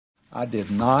I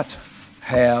did not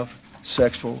have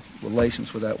sexual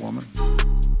relations with that woman.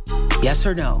 Yes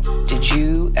or no? Did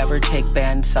you ever take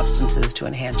banned substances to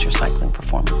enhance your cycling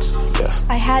performance? Yes.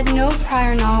 I had no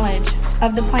prior knowledge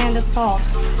of the planned assault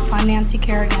on Nancy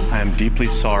Kerrigan. I am deeply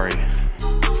sorry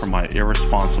for my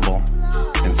irresponsible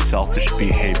and selfish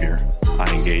behavior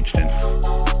I engaged in.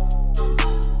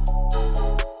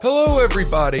 Hello,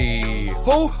 everybody.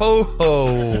 Ho, ho,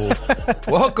 ho.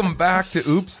 Welcome back to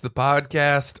Oops, the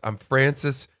podcast. I'm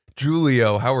Francis.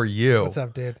 Julio, how are you? What's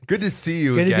up, dude? Good to see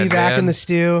you Good again, to be back man. in the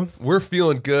stew. We're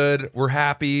feeling good. We're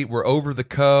happy. We're over the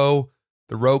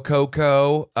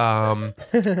Rococo.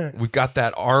 We've got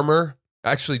that armor.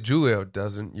 Actually, Julio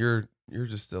doesn't. You're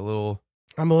just a little...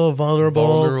 I'm a little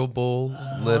vulnerable little boy.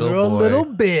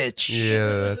 bitch.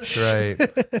 Yeah, that's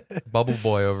right. Bubble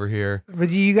boy over here.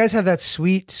 But you guys have that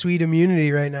sweet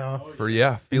immunity right now.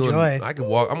 Feeling. Enjoy. I can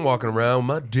walk. I'm walking around with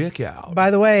my dick out. By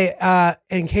the way,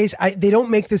 in case they don't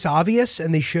make this obvious,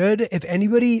 and they should, if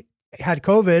anybody had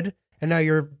COVID and now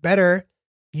you're better,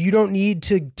 you don't need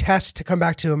to test to come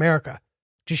back to America.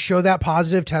 Just show that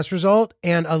positive test result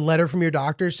and a letter from your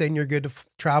doctor saying you're good to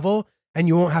travel. And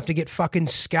you won't have to get fucking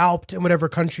scalped in whatever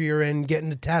country you're in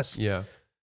getting a test. Yeah.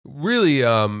 Really,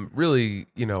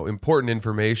 important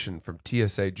information from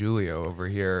TSA Julio over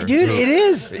here. Dude, it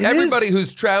is. Everybody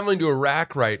who's traveling to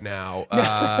Iraq right now,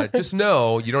 just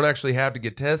know you don't actually have to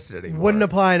get tested anymore. Wouldn't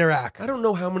apply in Iraq. I don't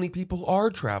know how many people are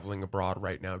traveling abroad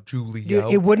right now, Julio.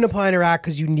 Dude, it wouldn't apply in Iraq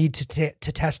because you need to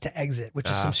test to exit,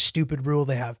 which is some stupid rule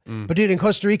they have. But dude, in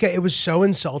Costa Rica, it was so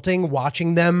insulting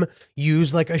watching them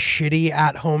use like a shitty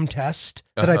at-home test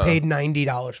that I paid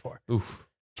 $90 for. Oof.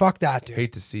 Fuck that, dude.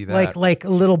 Hate to see that. Like a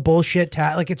little bullshit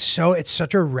it's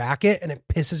such a racket and it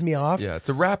pisses me off. Yeah, it's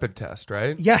a rapid test,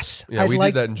 right? Yes. Yeah, we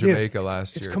did that in Jamaica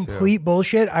last year. It's complete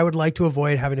bullshit. I would like to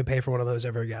avoid having to pay for one of those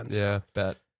ever again. So yeah,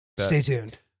 bet. Stay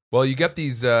tuned. Well, you get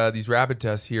these rapid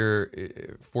tests here,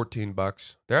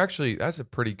 $14. That's a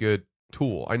pretty good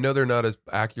tool. I know they're not as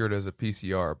accurate as a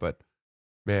PCR, but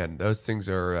man, those things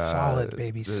are solid,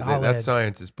 baby. Solid. That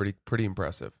science is pretty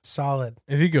impressive. Solid.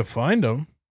 If you could find them.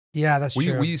 Yeah, that's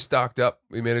true. We stocked up.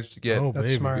 We managed to get. Oh,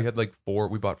 that's baby. smart. We had like 4.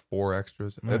 We bought 4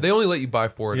 extras. Nice. They only let you buy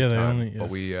 4 at a time. yeah. But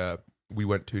we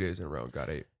went 2 days in a row and got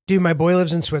 8. Dude, my boy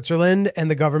lives in Switzerland, and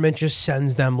the government just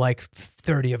sends them like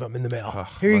 30 of them in the mail. Ugh,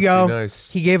 Here you must go. be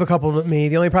nice. He gave a couple to me.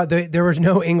 The only problem, there was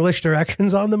no English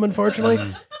directions on them, unfortunately.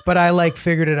 But I like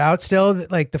figured it out. Still,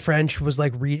 like the French was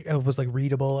like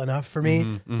readable enough for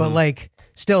me. But like,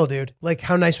 still, dude, like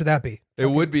how nice would that be? It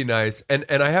would be nice, and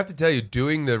I have to tell you,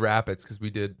 doing the rapids because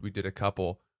we did a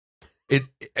couple.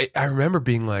 I remember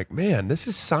being like, man, this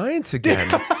is science again.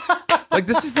 Like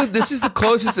this is the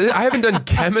closest. I haven't done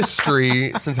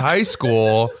chemistry since high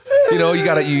school. You know,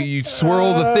 you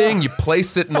swirl the thing, you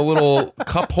place it in a little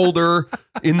cup holder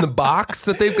in the box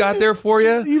that they've got there for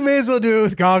you. You may as well do it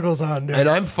with goggles on, dude. And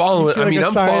I'm following. You feel like a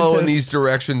I'm following scientist. these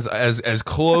directions as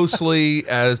closely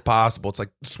as possible. It's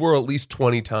like swirl at least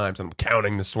 20 times. I'm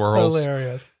counting the swirls.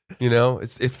 Hilarious. You know,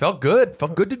 it felt good.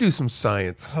 Felt good to do some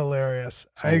science. Hilarious.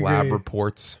 Some I agree. lab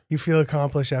reports. You feel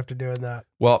accomplished after doing that.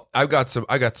 Well, I got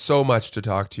so much to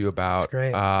talk to you about. That's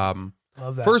great.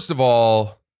 Love that. First of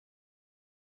all,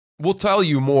 we'll tell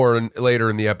you more later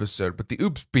in the episode, but the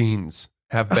Oops Beans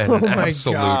have been Oh an my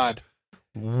absolute God.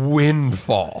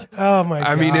 windfall. Oh my God.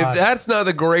 I mean, if that's not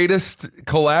the greatest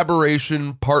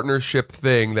collaboration partnership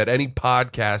thing that any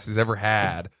podcast has ever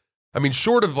had. I mean,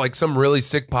 short of like some really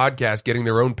sick podcast getting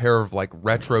their own pair of like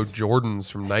retro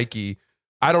Jordans from Nike,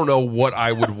 I don't know what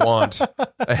I would want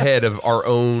ahead of our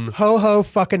own ho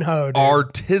fucking ho, dude.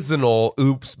 artisanal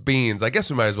Oops Beans. I guess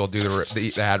we might as well do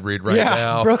the ad read right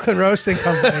now. Brooklyn Roasting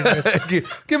Company, dude.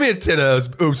 Give me a tin of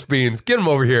those Oops Beans. Get them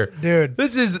over here, Dude.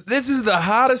 This is the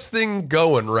hottest thing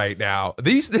going right now.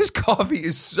 This coffee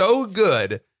is so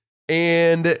good,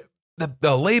 and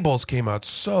the labels came out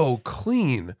so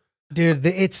clean. Dude,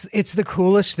 it's the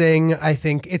coolest thing. I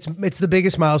think it's the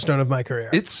biggest milestone of my career.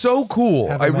 It's so cool.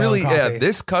 Having my own coffee.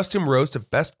 This custom roast of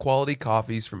best quality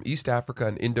coffees from East Africa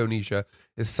and Indonesia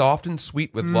is soft and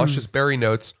sweet with luscious berry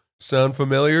notes. Sound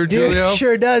familiar, Dude, Julio? it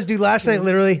sure does, dude. Last night,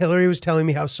 literally, Hillary was telling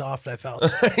me how soft I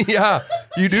felt. Yeah,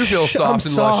 you do feel soft I'm and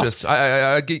soft. luscious.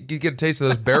 I get a taste of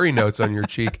those berry notes on your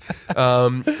cheek.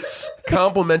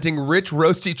 Complementing rich,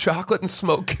 roasty chocolate and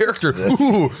smoke character.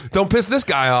 Ooh, don't piss this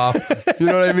guy off. You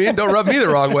know what I mean? Don't rub me the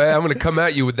wrong way. I'm going to come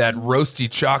at you with that roasty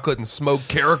chocolate and smoke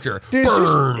character. Dude,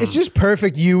 Burn. it's just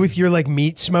perfect. You with your like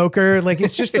meat smoker, like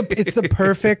it's the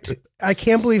perfect. I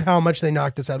can't believe how much they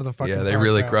knocked this out of the fucking. Yeah, they park,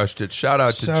 really bro. crushed it. Shout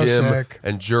out to So Jim sick.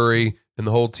 and Jury. and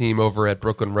the whole team over at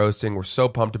Brooklyn Roasting. We're so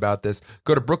pumped about this.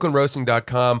 Go to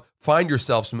brooklynroasting.com, find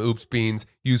yourself some Oops Beans,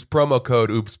 use promo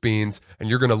code Oops Beans, and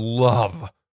you're going to love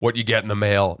what you get in the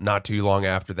mail not too long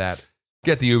after that.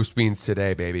 Get the Oops Beans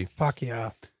today, baby. Fuck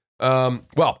yeah.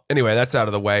 Well, anyway, that's out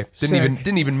of the way.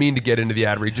 Didn't even mean to get into the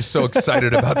ad read. Just so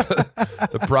excited about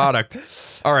the product.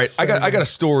 All right, I got a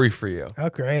story for you. Oh,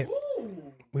 great.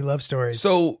 We love stories.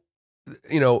 So,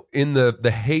 in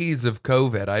the haze of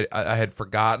COVID, I had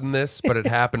forgotten this, but it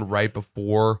happened right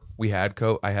before I had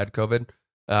COVID.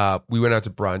 We went out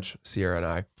to brunch, Sierra and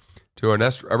I, to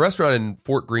a restaurant in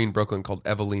Fort Greene, Brooklyn called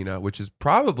Evelina, which is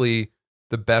probably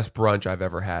the best brunch I've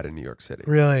ever had in New York City.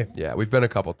 Really? Yeah, we've been a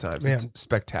couple times. Man. It's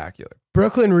spectacular.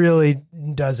 Brooklyn really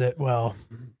does it well.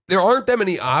 There aren't that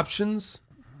many options,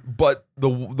 but the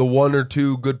one or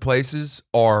two good places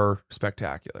are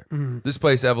spectacular. This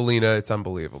place, Evelina, it's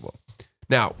unbelievable.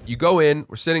 Now, you go in,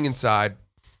 we're sitting inside.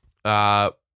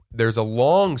 There's a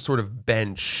long sort of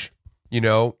bench,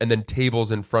 and then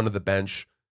tables in front of the bench.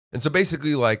 And so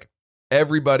basically, like,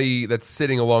 everybody that's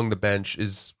sitting along the bench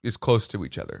is close to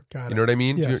each other. Got it. You know what I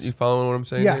mean? Yes. You following what I'm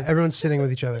saying? Yeah, here? everyone's sitting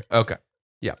with each other. Okay.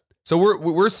 Yeah. So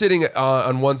we're sitting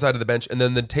on one side of the bench, and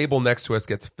then the table next to us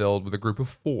gets filled with a group of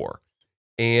 4.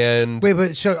 And Wait,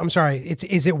 but so I'm sorry.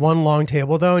 Is it one long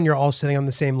table though, and you're all sitting on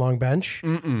the same long bench?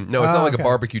 no, it's not like okay. a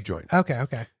barbecue joint.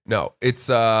 Okay. No, it's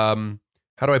how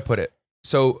do I put it?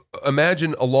 So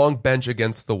imagine a long bench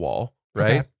against the wall,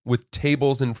 right? Okay. With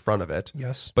tables in front of it.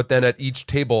 Yes. But then at each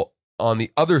table on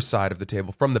the other side of the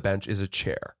table from the bench is a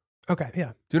chair. Okay.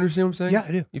 Yeah. Do you understand what I'm saying? Yeah,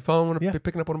 I do. You following what I'm Yeah.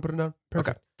 picking up what I'm putting down?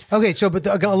 Perfect. Okay. So, but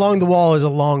along the wall is a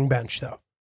long bench though.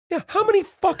 Yeah. How many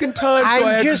fucking times do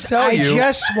I have to tell you? I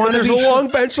just want to there's be a long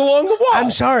bench along the wall. I'm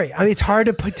sorry. I mean, it's hard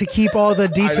to keep all the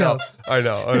details. I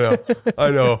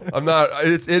know. I'm not.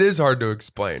 It is hard to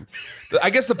explain. I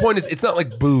guess the point is, it's not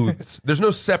like booths. There's no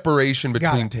separation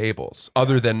between tables,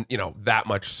 other than that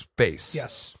much space.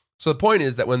 Yes. So the point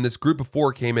is that when this group of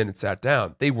 4 came in and sat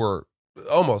down, they were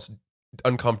almost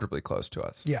uncomfortably close to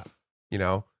us. Yeah.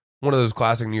 One of those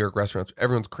classic New York restaurants,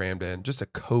 everyone's crammed in, just a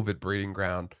COVID breeding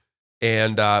ground.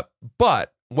 And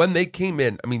but when they came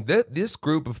in, I mean, this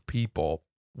group of people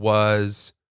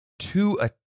was to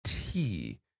a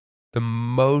T the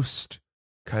most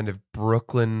kind of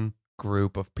Brooklyn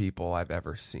group of people I've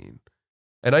ever seen.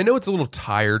 And I know it's a little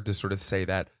tired to sort of say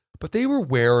that, but they were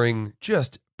wearing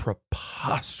just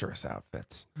preposterous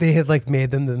outfits. They had like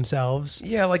made them themselves.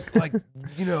 Yeah, like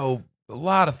a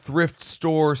lot of thrift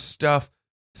store stuff,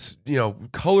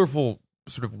 colorful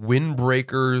sort of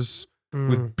windbreakers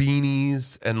with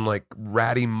beanies and like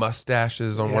ratty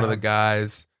mustaches on one of the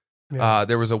guys. Yeah.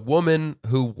 There was a woman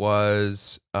who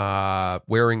was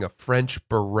wearing a French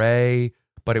beret,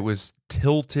 but it was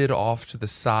tilted off to the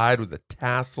side with a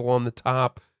tassel on the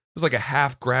top. It was like a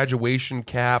half graduation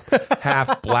cap,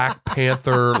 half Black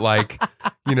Panther,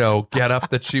 get up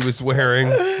that she was wearing.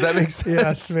 Does that make sense?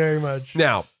 Yes, very much.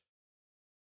 Now,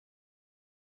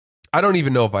 I don't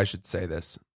even know if I should say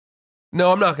this.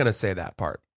 No, I'm not going to say that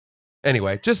part.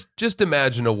 Anyway, just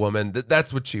imagine a woman.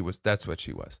 That's what she was. That's what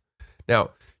she was.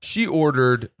 Now, she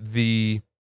ordered the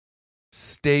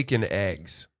steak and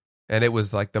eggs, and it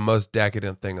was like the most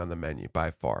decadent thing on the menu by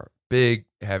far. Big,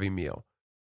 heavy meal.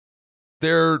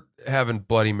 They're having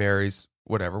Bloody Marys,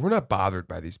 whatever. We're not bothered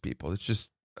by these people. It's just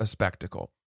a spectacle.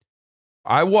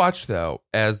 I watched, though,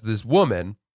 as this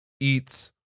woman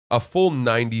eats a full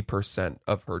 90%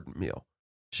 of her meal.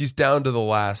 She's down to the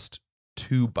last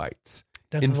 2 bites.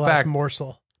 Down to In the last fact,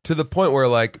 morsel. To the point where,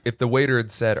 like, if the waiter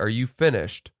had said, "Are you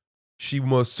finished?" she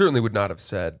most certainly would not have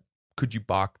said, "Could you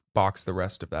box the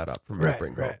rest of that up for me to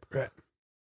bring home?" Right.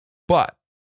 But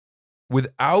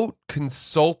without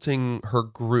consulting her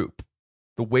group,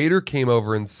 the waiter came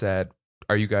over and said,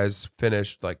 "Are you guys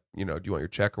finished? Like, do you want your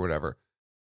check or whatever?"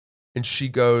 And she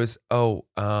goes, "Oh,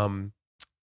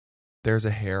 there's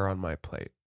a hair on my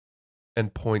plate,"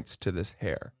 and points to this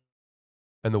hair.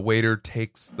 And the waiter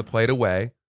takes the plate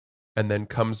away and then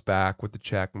comes back with the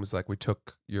check and was like, "We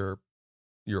took your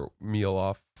meal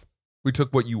off. We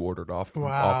took what you ordered off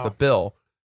the bill."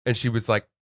 And she was like,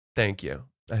 "Thank you.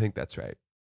 I think that's right."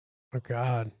 Oh,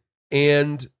 God.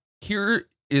 And here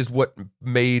is what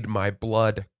made my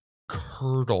blood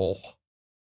curdle.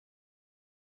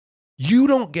 You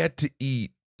don't get to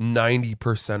eat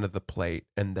 90% of the plate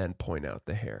and then point out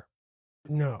the hair.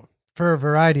 No, for a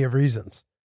variety of reasons.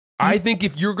 I think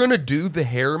if you're going to do the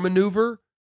hair maneuver,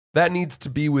 that needs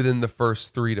to be within the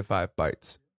first 3 to 5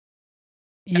 bites.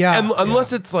 Yeah. And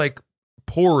unless it's like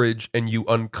porridge and you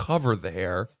uncover the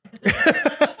hair.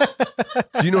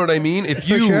 Do you know what I mean? If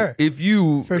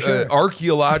you For sure.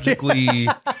 archaeologically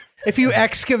If you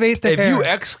excavate the if hair. you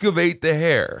excavate the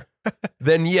hair,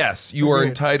 then yes, you are Agreed.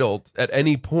 entitled at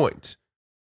any point.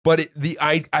 But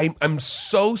I'm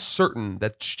so certain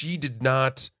that she did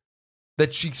not,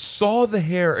 that she saw the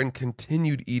hair and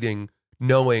continued eating,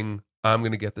 knowing I'm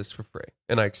going to get this for free,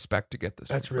 and I expect to get this.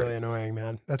 That's for free. really annoying,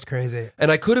 man. That's crazy.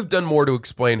 And I could have done more to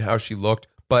explain how she looked,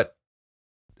 but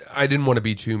I didn't want to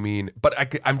be too mean.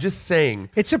 But I'm just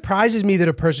saying. It surprises me that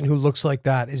a person who looks like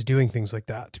that is doing things like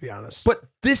that, to be honest. But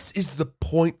this is the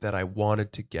point that I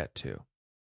wanted to get to,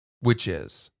 which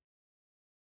is,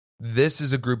 this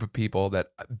is a group of people that,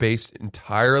 based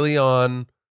entirely on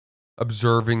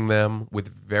observing them with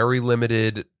very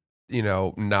limited,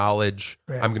 knowledge.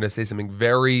 Right. I'm going to say something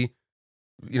very,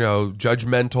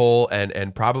 judgmental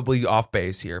and probably off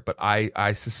base here, but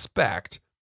I suspect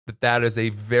that is a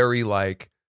very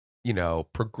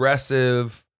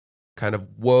progressive, kind of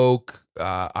woke,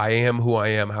 I am who I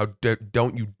am.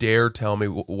 Don't you dare tell me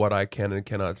what I can and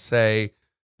cannot say.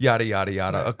 Yada, yada,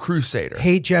 yada. Right. A crusader.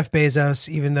 Hate Jeff Bezos,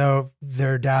 even though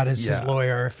their dad is his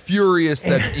lawyer. Furious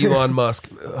that Elon Musk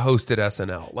hosted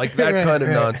SNL. Like that Right, kind of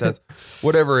right. nonsense.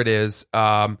 Whatever it is.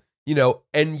 And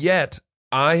yet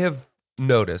I have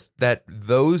noticed that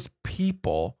those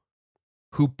people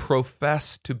who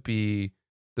profess to be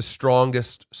the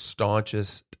strongest,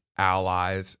 staunchest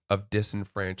allies of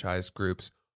disenfranchised groups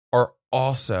are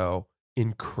also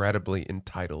incredibly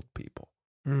entitled people.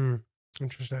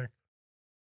 Interesting.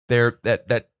 They're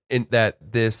that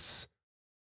this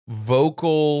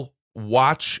vocal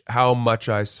watch how much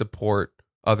I support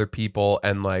other people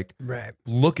and Right.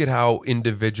 look at how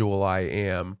individual I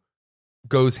am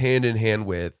goes hand in hand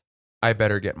with I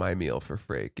better get my meal for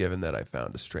free given that I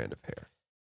found a strand of hair.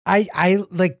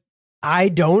 I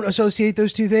don't associate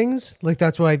those two things. Like,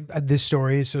 that's why this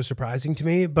story is so surprising to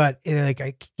me. But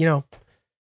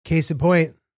case in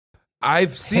point,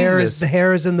 I've seen the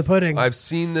hair is in the pudding. I've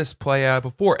seen this play out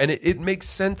before, and it makes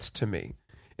sense to me.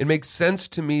 It makes sense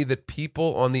to me that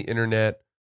people on the internet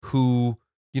who,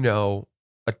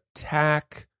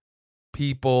 attack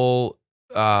people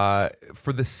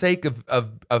for the sake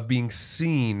of being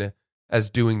seen as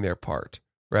doing their part,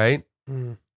 right?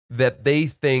 That they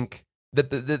think that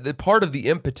the part of the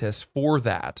impetus for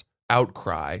that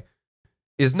outcry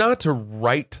is not to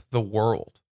right the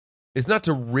world. It's not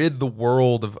to rid the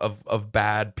world of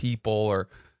bad people or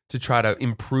to try to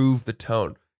improve the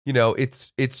tone.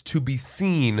 It's to be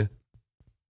seen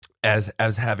as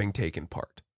having taken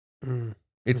part.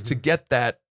 It's to get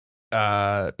that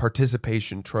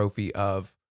participation trophy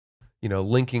of,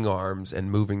 linking arms and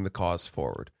moving the cause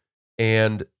forward.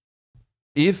 And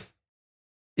if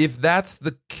that's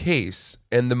the case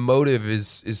and the motive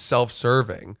is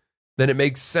self-serving, then it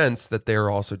makes sense that they're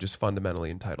also just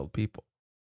fundamentally entitled people.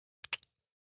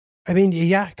 I mean,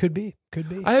 yeah, could be.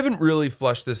 I haven't really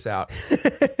flushed this out.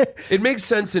 It makes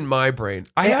sense in my brain.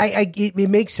 It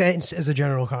makes sense as a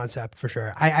general concept for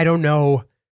sure. I don't know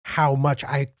how much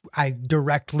I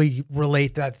directly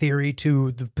relate that theory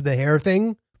to the hair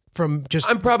thing from just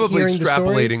I'm probably hearing the story.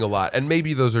 extrapolating a lot, and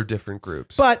maybe those are different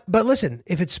groups. But listen,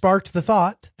 if it sparked the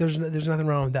thought, there's nothing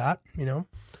wrong with that, You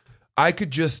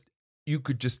could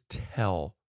just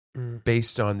tell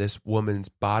based on this woman's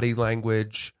body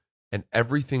language and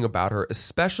everything about her,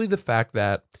 especially the fact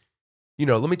that,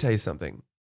 let me tell you something.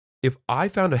 If I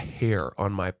found a hair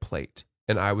on my plate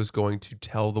and I was going to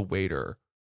tell the waiter,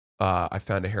 I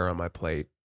found a hair on my plate,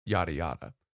 yada,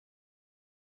 yada.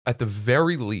 At the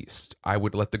very least, I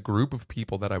would let the group of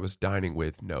people that I was dining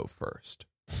with know first.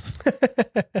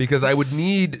 Because I would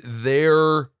need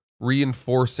their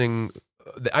reinforcing.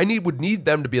 Would need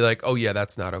them to be like, oh yeah,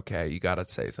 that's not okay. You got to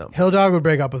say something. Hill Dog would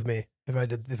break up with me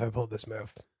if I pulled this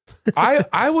move.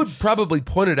 I would probably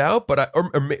point it out, but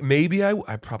maybe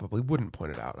I probably wouldn't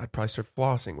point it out. I'd probably start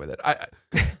flossing with it.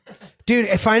 Dude,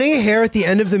 finding a hair at the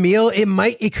end of the meal,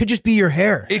 it could just be your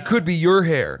hair. It could be your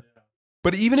hair.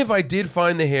 But even if I did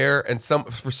find the hair and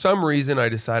for some reason I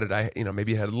decided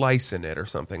maybe it had lice in it or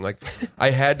something, like I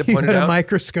had to point it out. A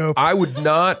microscope. I would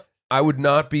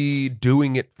not be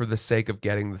doing it for the sake of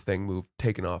getting the thing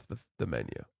taken off the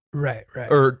menu. Right.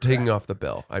 Or taking off the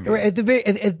bill. I mean, at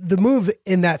the move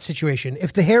in that situation,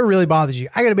 if the hair really bothers you,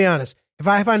 I got to be honest. If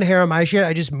I find a hair on my shit,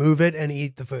 I just move it and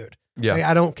eat the food. Yeah. Like,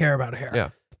 I don't care about a hair. Yeah.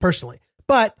 Personally.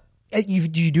 But you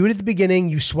do it at the beginning.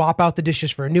 You swap out the dishes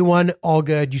for a new one. All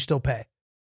good. You still pay.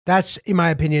 That's, in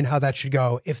my opinion, how that should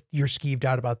go if you're skeeved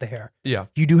out about the hair. Yeah.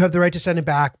 You do have the right to send it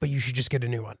back, but you should just get a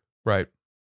new one. Right.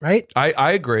 Right?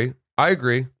 I agree. I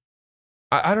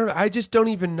don't. I just don't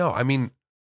even know. I mean,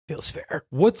 feels fair.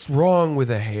 What's wrong with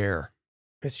a hair?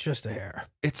 It's just a hair.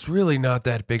 It's really not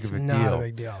that big of a Not deal. a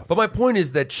big deal. But my point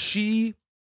is that she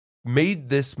made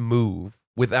this move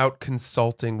without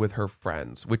consulting with her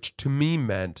friends, which to me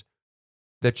meant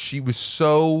that she was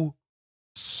so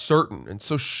certain and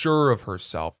so sure of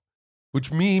herself,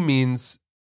 which means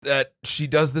that she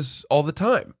does this all the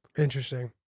time.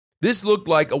 Interesting. This looked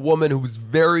like a woman who was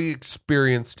very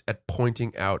experienced at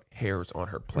pointing out hairs on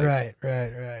her plate.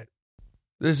 Right.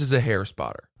 This is a hair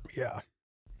spotter. Yeah.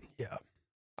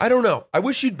 I don't know. I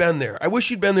wish you'd been there. I wish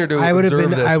you'd been there to I would have observe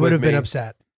been. this I would with have been me.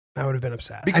 upset. I would have been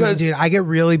upset Because- dude, I get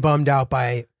really bummed out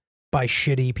by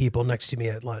shitty people next to me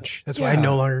at lunch. That's why I Yeah.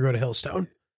 no longer go to Hillstone.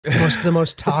 The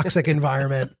most toxic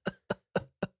environment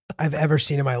I've ever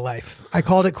seen in my life. I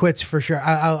called it quits for sure.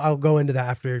 I'll go into that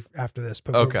after this.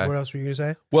 But Okay. what else were you gonna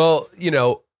say? Well,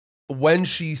 when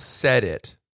she said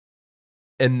it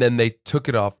and then they took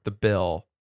it off the bill,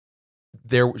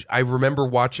 I remember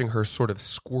watching her sort of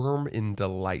squirm in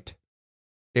delight.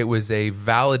 It was a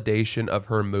validation of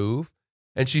her move.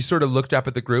 And she sort of looked up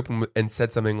at the group and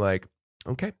said something like,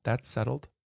 okay, that's settled.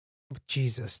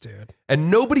 Jesus, dude.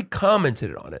 And nobody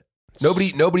commented on it.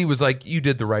 Nobody was like, you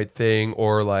did the right thing,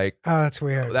 or like, Oh, that's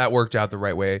weird. that worked out the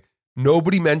right way.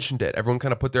 Nobody mentioned it. Everyone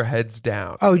kind of put their heads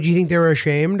down. Oh, do you think they were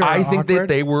ashamed? Or I think that awkward?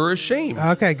 they were ashamed.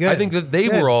 Okay, good. I think that they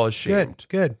Good. were all ashamed.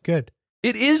 Good.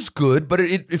 It is good, but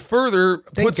it further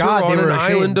Thank puts God her they on an were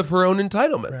ashamed. island of her own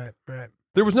entitlement. Right.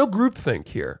 There was no groupthink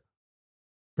here.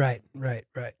 Right.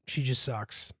 She just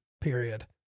sucks. Period.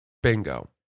 Bingo.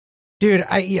 Dude,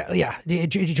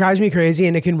 it drives me crazy,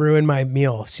 and it can ruin my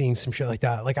meal seeing some shit like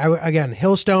that. Like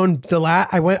Hillstone,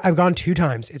 I've gone 2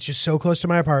 times. It's just so close to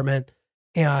my apartment,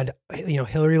 and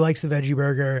Hillary likes the veggie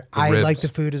burger. I ribs. like the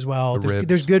food as well. The ribs.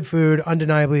 There's good food,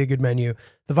 undeniably a good menu.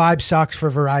 The vibe sucks for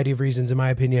a variety of reasons, in my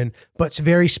opinion, but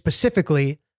very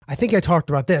specifically, I think I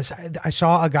talked about this. I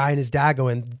saw a guy and his dad go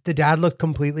in. The dad looked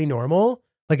completely normal,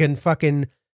 like in fucking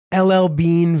LL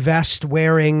Bean vest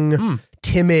wearing.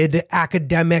 Timid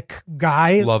academic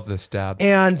guy. Love this, Dad.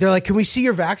 And they're like, can we see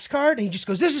your Vax card? And he just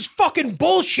goes, this is fucking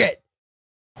bullshit.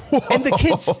 And the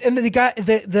kids, and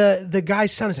the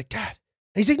guy's son is like, Dad. And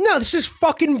he's like, no, this is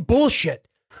fucking bullshit.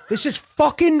 This is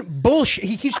fucking bullshit.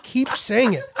 He keeps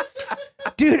saying it.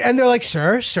 Dude, and they're like,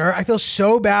 sir, I feel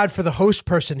so bad for the host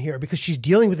person here because she's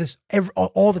dealing with this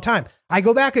all the time. I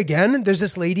go back again. There's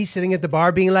this lady sitting at the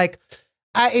bar being like,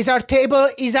 is our table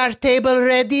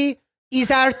ready? Is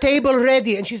our table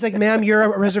ready? And she's like, ma'am,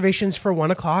 your reservation's for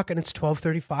 1:00 and it's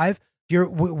 12:35.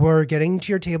 We're getting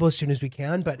to your table as soon as we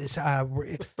can, but it's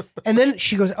and then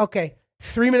she goes, okay.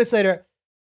 3 minutes later,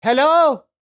 hello,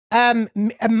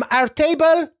 our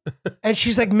table. And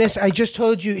she's like, miss, I just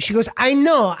told you. She goes, I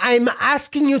know, I'm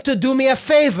asking you to do me a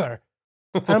favor.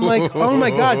 And I'm like, oh my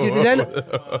God, dude. And then,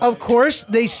 of course,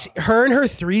 her and her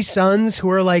 3 sons who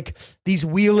are like these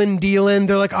wheeling, dealing,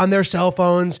 they're like on their cell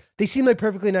phones. They seem like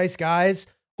perfectly nice guys,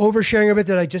 oversharing a bit.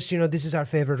 They're like, just, this is our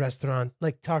favorite restaurant,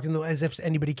 like talking as if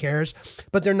anybody cares,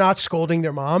 but they're not scolding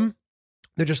their mom.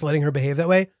 They're just letting her behave that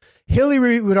way.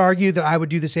 Hillary would argue that I would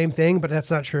do the same thing, but that's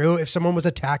not true. If someone was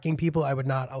attacking people, I would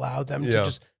not allow them to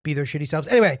just be their shitty selves.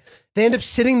 Anyway, they end up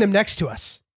sitting them next to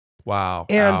us. Wow.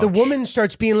 And the Ouch. woman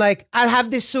starts being like, I'll have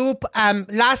the soup.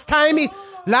 Last time it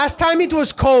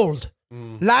was cold.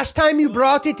 Last time you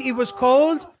brought it, it was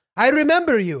cold. I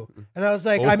remember you. And I was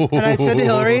like, and I said to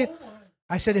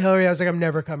Hillary, I was like, I'm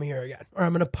never coming here again, or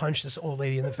I'm going to punch this old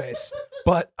lady in the face.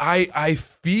 But I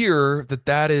fear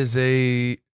that's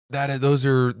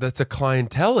a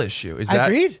clientele issue.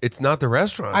 Agreed. It's not the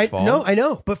restaurant's fault. No, I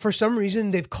know. But for some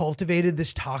reason, they've cultivated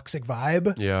this toxic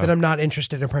vibe that I'm not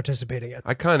interested in participating in.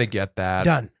 I kind of get that.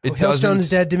 Done. It Hillstone is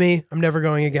doesn't- dead to me. I'm never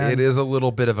going again. It is a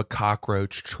little bit of a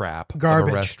cockroach trap Garbage.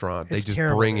 of a restaurant. They It's just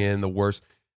terrible. bring in the worst.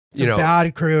 It's a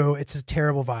bad crew. It's a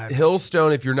terrible vibe.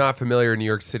 Hillstone, if you're not familiar in New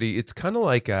York City, it's kind of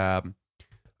like it's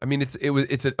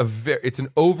an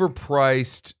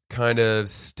overpriced kind of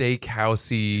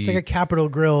steakhousey. It's like a Capitol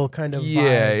Grill kind of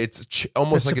yeah, vibe. it's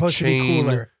almost That's like a supposed to be chain.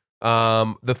 cooler.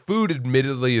 The food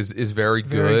admittedly is very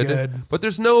Very good, good. but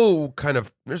there's not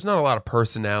a lot of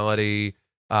personality.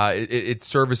 It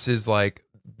services like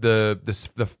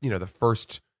the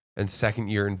first and second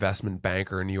year investment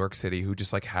banker in New York City who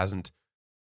just like hasn't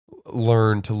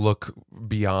learned to look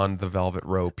beyond the velvet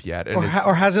rope yet, and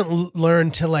Or hasn't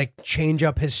learned to like change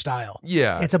up his style.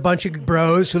 yeah, It's a bunch of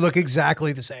bros who look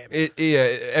exactly the same.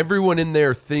 everyone in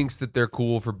there thinks that they're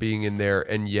cool for being in there,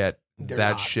 and yet They're that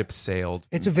not. ship sailed.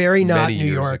 It's a very not many New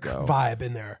years York ago. vibe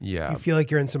in there. Yeah. You feel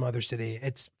like you're in some other city.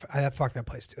 Fuck that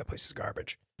place too. That place is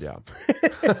garbage. Yeah,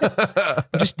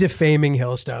 I'm just defaming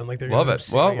Hillstone like they're love gonna it.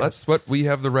 sue Well, us. that's what we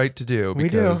have the right to do We do.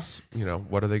 because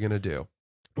what are they going to do?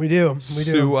 We do.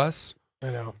 Sue us? I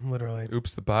know, literally.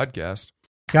 Oops, the podcast.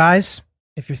 Guys,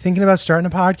 if you're thinking about starting a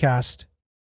podcast,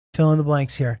 fill in the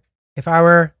blanks here. If I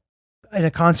were in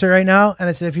a concert right now and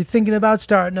I said, if you're thinking about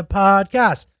starting a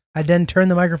podcast, I'd then turn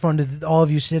the microphone to all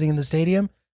of you sitting in the stadium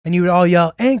and you would all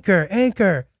yell, Anchor,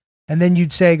 Anchor. And then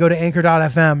you'd say, go to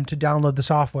anchor.fm to download the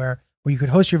software where you could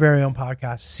host your very own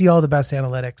podcast, see all the best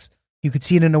analytics. You could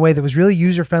see it in a way that was really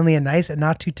user-friendly and nice and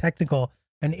not too technical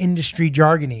and industry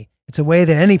jargony. It's a way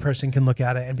that any person can look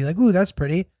at it and be like, ooh, that's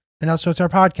pretty. And also it's our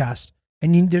podcast.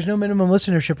 And there's no minimum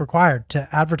listenership required to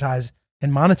advertise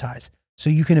and monetize. So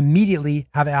you can immediately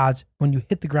have ads when you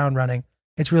hit the ground running.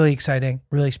 It's really exciting,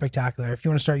 really spectacular. If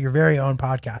you want to start your very own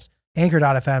podcast,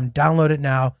 anchor.fm, download it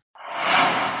now.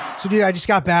 So dude, I just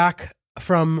got back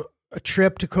from a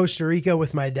trip to Costa Rica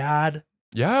with my dad.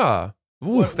 Yeah. Ooh,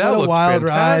 What that a looked wild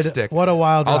fantastic. ride. What a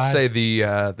wild ride. I'll say the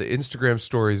Instagram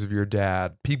stories of your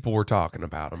dad, people were talking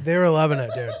about him. They were loving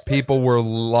it, dude. People were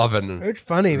loving It's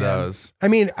funny, man. those. I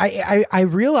mean, I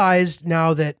realized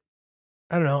now that,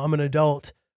 I don't know, I'm an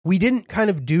adult. We didn't kind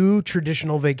of do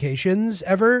traditional vacations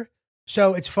ever.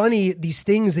 So it's funny, these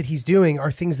things that he's doing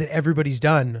are things that everybody's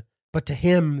done. But to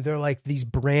him, they're like these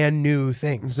brand new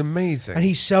things. It's amazing. And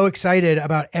he's so excited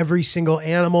about every single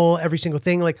animal, every single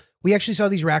thing. Like we actually saw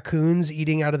these raccoons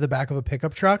eating out of the back of a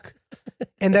pickup truck.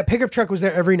 And that pickup truck was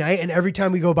there every night. And every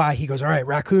time we go by, he goes, all right,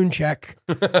 raccoon check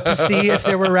to see if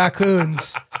there were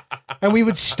raccoons. And we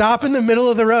would stop in the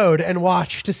middle of the road and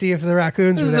watch to see if the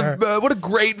raccoons were there. What a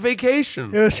great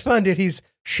vacation. It was fun, dude. He's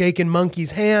shaking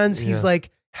monkeys' hands. He's Yeah.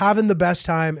 like having the best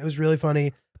time. It was really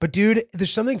funny. But dude,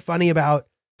 there's something funny about,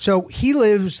 so he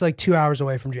lives like 2 hours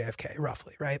away from JFK,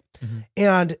 roughly, right? Mm-hmm.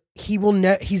 And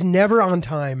he's never on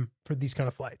time for these kind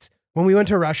of flights. When we went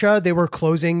to Russia, they were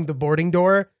closing the boarding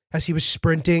door as he was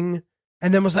sprinting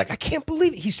and then was like, I can't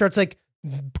believe it. He starts like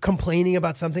complaining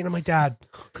about something. I'm like, Dad,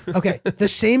 okay, the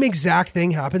same exact thing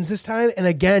happens this time. And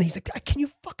again, he's like, can you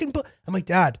fucking, I'm like,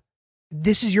 Dad,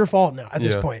 this is your fault now at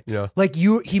this point. Yeah. Like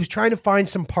he was trying to find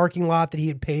some parking lot that he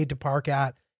had paid to park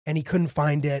at and he couldn't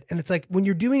find it. And it's like, when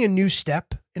you're doing a new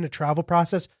step in a travel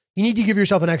process, you need to give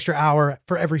yourself an extra hour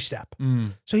for every step.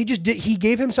 So he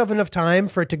gave himself enough time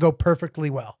for it to go perfectly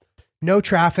well. No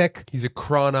traffic. He's a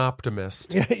chron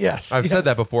optimist. Yes. I've said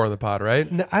that before on the pod, right?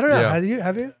 No, I don't know. Yeah.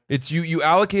 Have you? It's you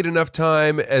allocate enough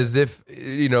time as if,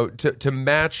 to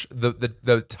match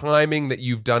the timing that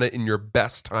you've done it in your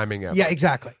best timing ever. Yeah,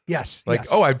 exactly. Yes. Like, yes.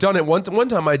 oh, I've done it one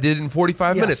time I did it in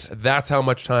 45 Yes. minutes. That's how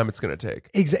much time it's going to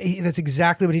take. That's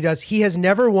exactly what he does. He has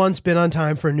never once been on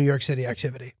time for a New York City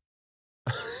activity.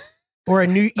 Or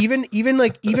even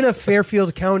a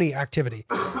Fairfield County activity.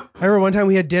 I remember one time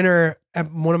we had dinner at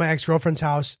one of my ex-girlfriend's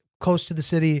house close to the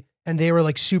city and they were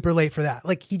like super late for that.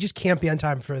 Like he just can't be on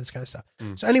time for this kind of stuff.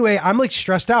 So anyway, I'm like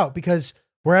stressed out because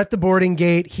we're at the boarding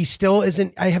gate. He still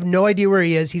isn't, I have no idea where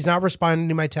he is. He's not responding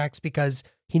to my text because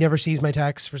he never sees my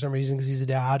texts for some reason because he's a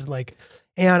dad.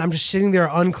 And I'm just sitting there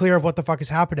unclear of what the fuck is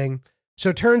happening. So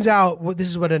it turns out this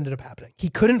is what ended up happening. He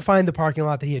couldn't find the parking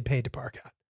lot that he had paid to park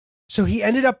at. So he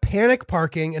ended up panic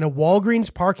parking in a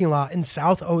Walgreens parking lot in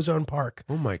South Ozone Park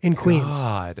in Queens.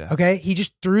 Okay. He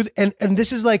just threw, and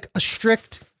this is like a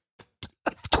strict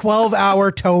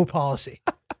 12-hour tow policy.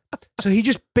 So he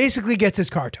just basically gets his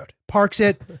car towed, parks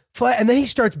it, and then he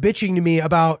starts bitching to me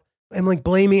about, and like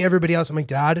blaming everybody else. I'm like,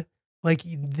 Dad, like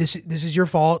this is your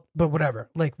fault, but whatever.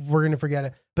 Like we're going to forget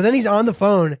it. But then he's on the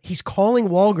phone. He's calling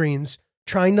Walgreens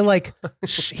trying to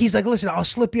he's like, listen, I'll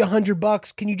slip you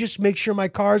 $100. Can you just make sure my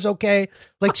car's okay?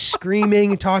 Like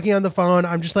screaming, talking on the phone.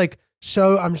 I'm just like,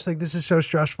 this is so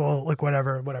stressful. Like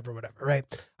whatever. Right.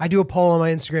 I do a poll on my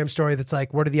Instagram story that's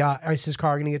like, what are the odds? Is his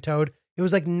car going to get towed? It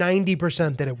was like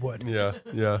 90% that it would. Yeah.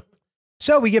 Yeah.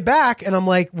 So we get back and I'm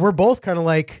like, we're both kind of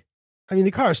like, I mean,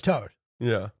 the car is towed,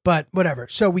 Yeah. but whatever.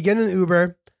 So we get in an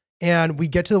Uber and we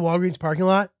get to the Walgreens parking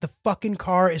lot. The fucking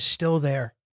car is still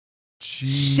there.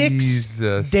 Jesus.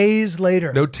 6 days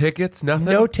later. No tickets, nothing?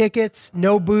 No tickets,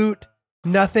 no boot,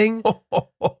 nothing.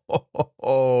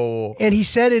 Oh. And he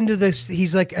said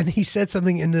he said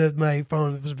something into my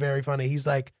phone that was very funny. He's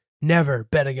like, never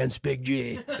bet against Big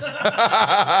G.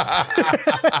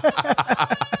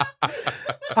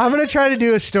 I'm going to try to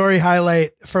do a story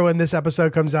highlight for when this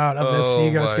episode comes out of this so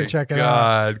you guys can check it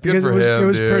out. Good for it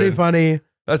was dude. pretty funny.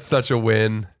 That's such a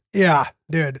win. Yeah,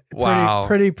 dude. Wow.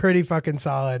 Pretty fucking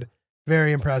solid.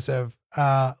 Very impressive.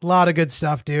 A lot of good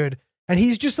stuff, dude. And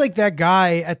he's just like that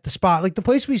guy at the spot. Like the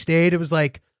place we stayed, it was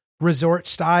like resort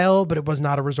style, but it was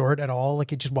not a resort at all.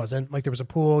 Like it just wasn't. Like there was a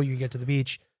pool, you get to the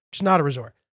beach, just not a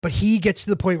resort. But he gets to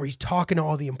the point where he's talking to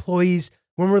all the employees.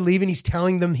 When we're leaving, he's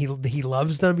telling them he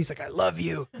loves them. He's like, I love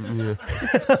you. Yeah.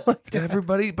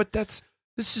 Everybody, but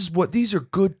these are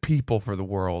good people for the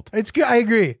world. It's good. I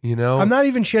agree. You know? I'm not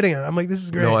even shitting on it. I'm like, this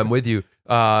is great. No, I'm with you.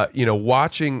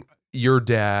 watching your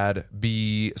dad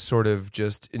be sort of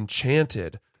just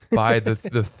enchanted by the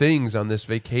things on this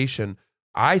vacation,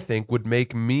 I think would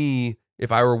make me,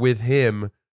 if I were with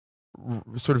him,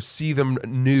 sort of see them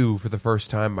new for the first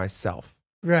time myself.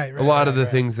 Right. A lot of the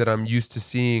things that I'm used to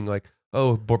seeing, like,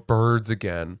 birds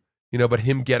again, but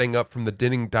him getting up from the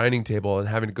dining table and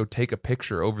having to go take a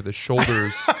picture over the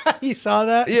shoulders. You saw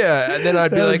that? Yeah. And then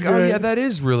I'd be That like, was oh great. yeah, that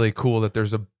is really cool that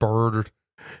there's a bird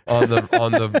on the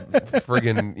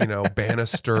friggin',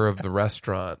 banister of the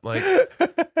restaurant. Like,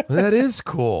 that is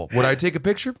cool. Would I take a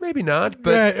picture? Maybe not,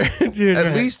 but Right. Dude, at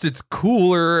right. least it's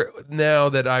cooler now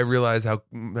that I realize how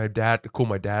cool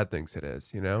my dad thinks it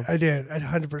is, I did.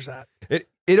 100%.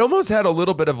 It almost had a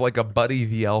little bit of like a Buddy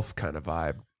the Elf kind of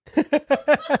vibe.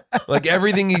 Like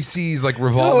everything he sees, like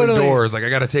revolving Totally. doors. Like I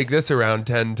got to take this around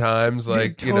 10 times.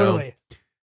 Like, Dude, totally.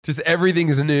 just everything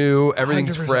is new.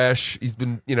 Everything's 100%. fresh. He's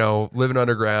been, living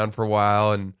underground for a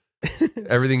while, and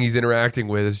everything he's interacting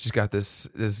with has just got this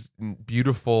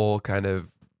beautiful kind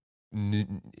of,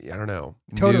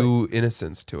 Totally. new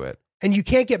innocence to it. And you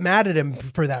can't get mad at him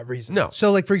for that reason. No.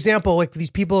 So like, for example, like these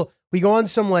people, we go on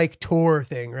some like tour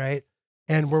thing, right?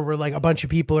 And where we're like a bunch of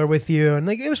people are with you and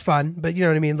like, it was fun, but you know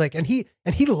what I mean? Like, and he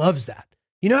loves that.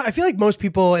 I feel like most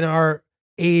people in our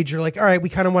age are like, all right, we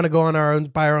kind of want to go on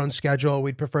by our own schedule.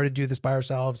 We'd prefer to do this by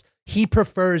ourselves. He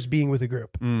prefers being with a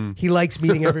group. He likes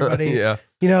meeting everybody. Yeah.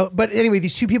 But anyway,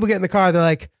 these two people get in the car, they're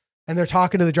like, and they're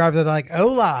talking to the driver, they're like,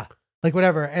 hola, like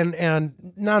whatever. And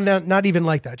not even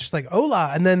like that, just like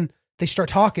hola. And then they start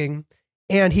talking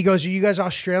and he goes, are you guys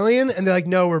Australian? And they're like,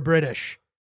 no, we're British.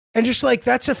 And just like,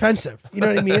 that's offensive. You know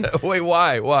what I mean? Wait,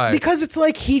 why? Because it's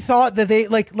like, he thought that they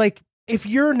like, if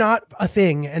you're not a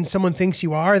thing and someone thinks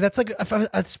you are, that's like,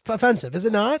 that's offensive, is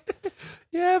it not?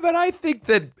 Yeah, but I think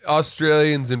that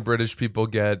Australians and British people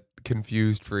get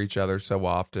confused for each other so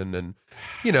often, and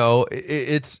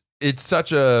it's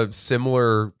such a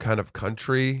similar kind of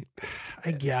country.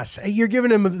 I guess you're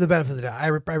giving him the benefit of the doubt. I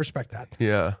respect that.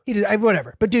 Yeah, He did,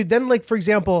 whatever. But dude, then like, for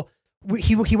example,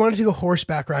 he wanted to go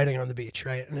horseback riding on the beach,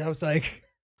 right? And I was like,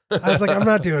 I'm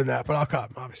not doing that, but I'll come,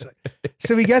 obviously.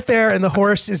 So we get there and the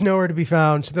horse is nowhere to be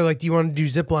found. So they're like, do you want to do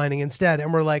zip lining instead?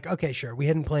 And we're like, okay, sure. We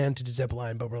hadn't planned to do zip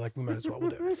line, but we're like, we might as well, we'll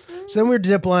do it. So then we were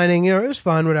zip lining, it was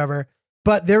fun, whatever.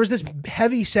 But there was this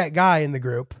heavy set guy in the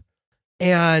group.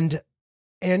 And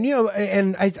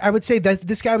I would say that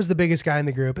this guy was the biggest guy in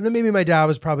the group. And then maybe my dad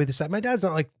was probably the second. My dad's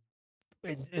not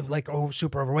like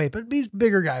super overweight, but he's a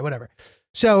bigger guy, whatever.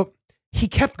 So he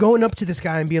kept going up to this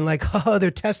guy and being like, oh,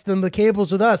 they're testing the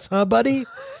cables with us, huh, buddy?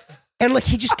 And like,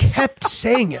 he just kept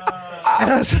saying it.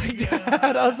 And I was like,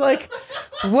 Dad,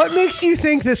 what makes you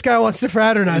think this guy wants to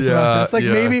fraternize about this? Like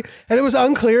maybe, and it was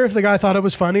unclear if the guy thought it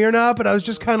was funny or not, but I was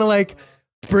just kind of like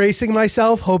bracing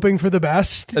myself, hoping for the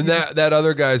best. and that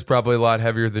other guy is probably a lot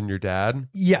heavier than your dad.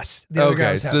 Yes. The other guy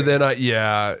Okay, was so happy.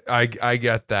 then I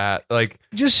get that. Like,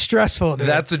 Just stressful, dude.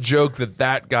 that's a joke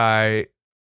that guy.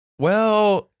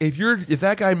 Well, if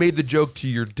that guy made the joke to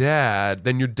your dad,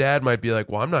 then your dad might be like,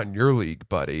 "Well, I'm not in your league,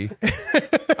 buddy."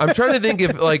 I'm trying to think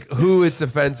if like who it's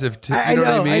offensive to. You know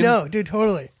what I mean? I know, dude,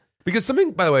 totally. Because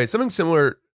by the way, something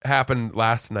similar happened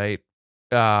last night.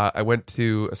 I went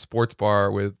to a sports bar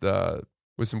with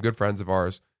some good friends of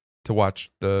ours to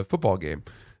watch the football game.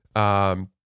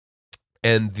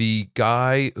 And the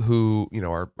guy who,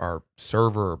 our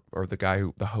server, or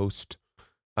the host,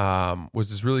 was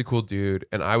this really cool dude.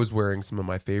 And I was wearing some of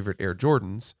my favorite Air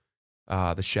Jordans,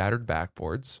 the shattered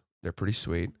backboards. They're pretty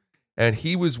sweet. And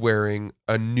he was wearing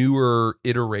a newer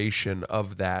iteration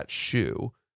of that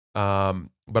shoe.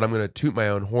 But I'm going to toot my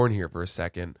own horn here for a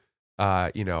second.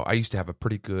 I used to have a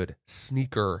pretty good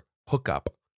sneaker hookup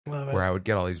Love it. where I would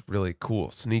get all these really cool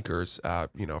sneakers,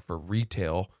 for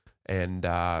retail, and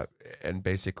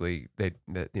basically I'd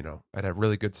have a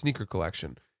really good sneaker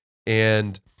collection,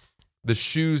 and the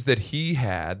shoes that he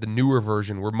had, the newer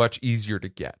version, were much easier to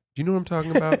get. Do you know what I'm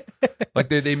talking about? Like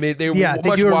they were Yeah, they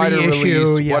much do a wider reissue,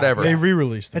 release, yeah. whatever. They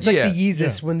re-released it. It's like Yeah. the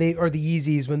Yeezys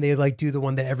when they like do the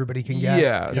one that everybody can get.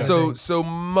 Yeah. You know, So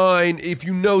mine, if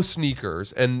you know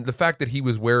sneakers, and the fact that he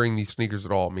was wearing these sneakers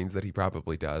at all means that he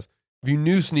probably does. If you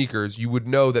knew sneakers, you would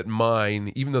know that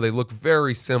mine, even though they look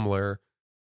very similar,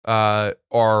 are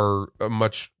a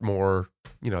much more,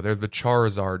 they're the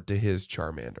Charizard to his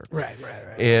Charmander. right.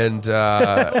 And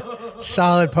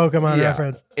Solid Pokemon Yeah.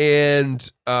 reference.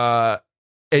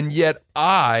 and yet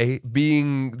I,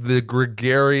 being the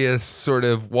gregarious sort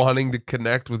of wanting to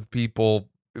connect with people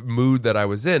mood that I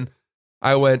was in,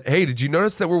 I went, "Hey, did you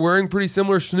notice that we're wearing pretty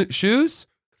similar shoes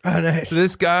Oh, nice. to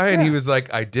this guy?" And he was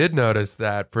like, "I did notice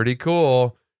that. Pretty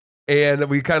cool." And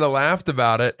we kind of laughed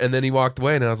about it, and then he walked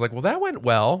away, and I was like, well, that went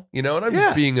well, and I'm Yeah.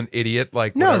 just being an idiot,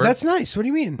 like, No, whatever. that's nice. What do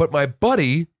you mean? But my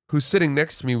buddy who's sitting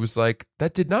next to me was like,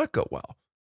 that did not go well.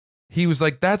 He was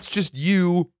like, that's just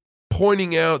you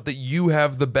pointing out that you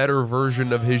have the better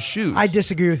version of his shoes. I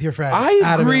disagree with your friend. I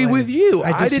agree adamantly. with you.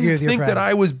 I disagree didn't with your think friend. that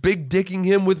I was big dicking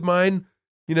him with mine,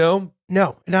 No,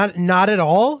 not at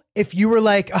all. If you were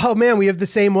like, oh man, we have the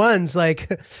same ones. Like,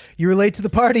 you were late to the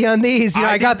party on these.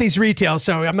 I got these retail,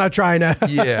 so I'm not trying to.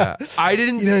 Yeah, I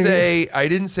didn't You know what I say I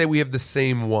didn't say we have the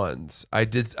same ones. I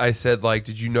said, like,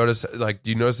 did you notice? Like,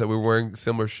 do you notice that we were wearing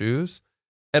similar shoes?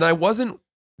 And I wasn't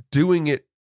doing it.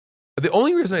 The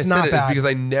only reason It's I said not it is bad. because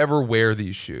I never wear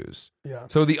these shoes. Yeah.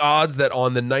 So the odds that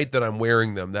on the night that I'm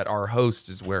wearing them, that our host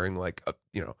is wearing, like, I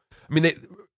mean,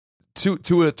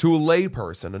 to a lay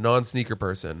person, a non-sneaker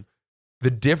person,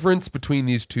 the difference between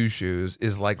these two shoes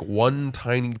is like one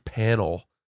tiny panel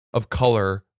of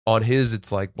color. On his,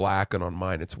 it's like black, and on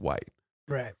mine, it's white.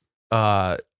 Right.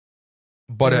 But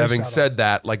Very having subtle. said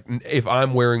that, like, if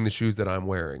I'm wearing the shoes that I'm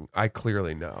wearing, I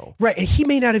clearly know. Right. And he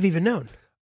may not have even known.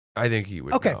 I think he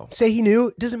would Okay. know. Say he knew.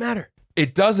 It doesn't matter.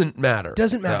 It doesn't matter.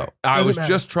 Doesn't matter. No. I Doesn't was matter.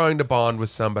 just trying to bond with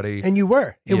somebody. And you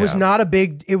were. It was Yeah. not a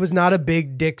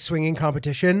big dick swinging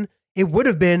competition. It would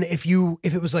have been if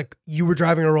it was like you were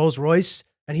driving a Rolls Royce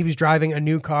and he was driving a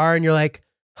new car, and you're like,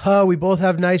 huh, we both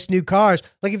have nice new cars.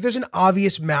 Like, if there's an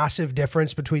obvious massive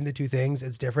difference between the two things,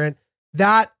 it's different.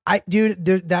 That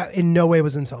in no way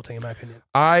was insulting, in my opinion.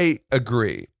 I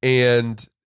agree. And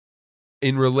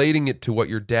in relating it to what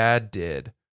your dad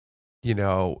did,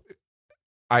 the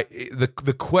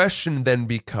question then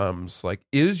becomes, like,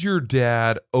 is your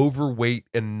dad overweight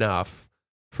enough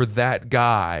for that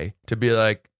guy to be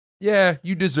like, yeah,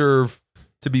 you deserve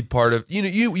to be part of,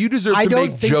 you deserve I to don't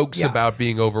make think- jokes yeah. about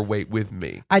being overweight with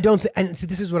me. I don't, and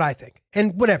this is what I think.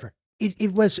 And whatever,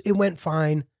 it went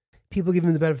fine. People give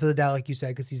him the benefit of the doubt, like you said,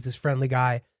 because he's this friendly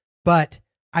guy. But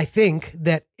I think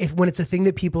that when it's a thing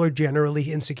that people are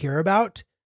generally insecure about,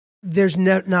 there's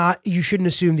you shouldn't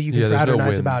assume that you can Yeah, there's no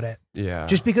fraternize win. about it. Yeah.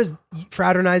 Just because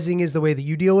fraternizing is the way that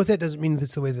you deal with it doesn't mean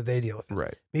that's the way that they deal with it.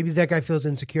 right. Maybe that guy feels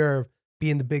insecure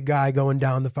being the big guy going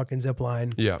down the fucking zip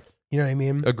line. Yeah. You know what I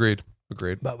mean? Agreed.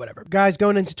 But whatever. Guys,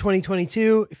 going into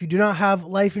 2022, if you do not have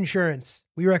life insurance,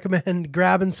 we recommend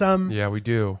grabbing some. Yeah, we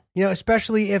do.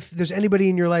 Especially if there's anybody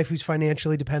in your life who's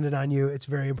financially dependent on you, it's a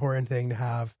very important thing to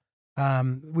have.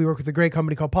 We work with a great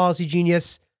company called Policy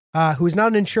Genius, who is not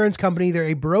an insurance company. They're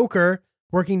a broker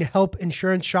working to help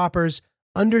insurance shoppers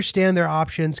understand their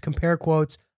options, compare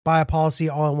quotes, buy a policy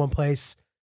all in one place.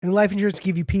 And life insurance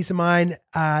give you peace of mind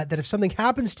that if something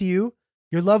happens to you,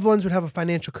 your loved ones would have a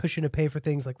financial cushion to pay for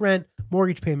things like rent,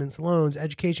 mortgage payments, loans,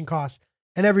 education costs,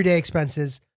 and everyday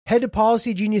expenses. Head to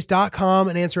policygenius.com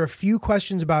and answer a few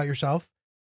questions about yourself.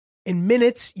 In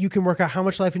minutes, you can work out how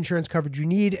much life insurance coverage you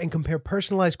need and compare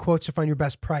personalized quotes to find your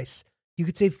best price. You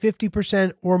could save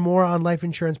 50% or more on life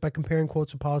insurance by comparing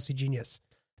quotes with Policy Genius.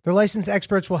 Their licensed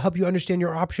experts will help you understand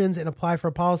your options and apply for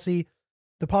a policy.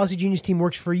 The Policy Genius team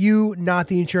works for you, not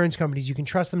the insurance companies. You can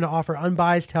trust them to offer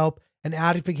unbiased help and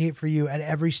advocate for you at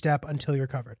every step until you're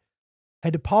covered.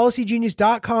 Head to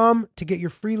policygenius.com to get your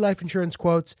free life insurance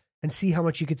quotes and see how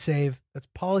much you could save. That's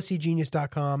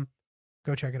policygenius.com.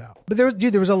 Go check it out. But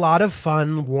there was a lot of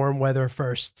fun warm weather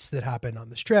firsts that happened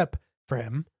on this trip for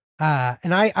him.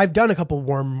 And I've done a couple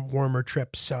warmer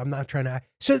trips, so I'm not trying to.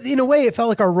 So in a way, it felt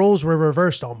like our roles were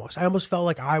reversed almost. I almost felt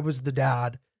like I was the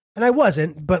dad, and I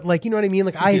wasn't. But like, you know what I mean?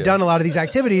 Like, I had done a lot of these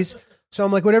activities, so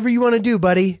I'm like, whatever you want to do,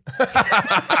 buddy.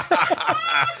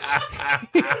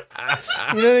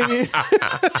 You know what I mean?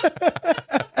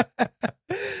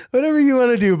 Whatever you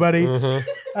want to do, buddy.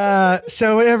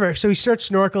 So whatever. So he starts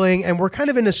snorkeling, and we're kind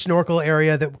of in a snorkel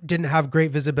area that didn't have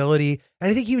great visibility. And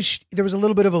I think there was a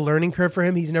little bit of a learning curve for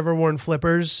him. He's never worn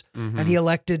flippers, and he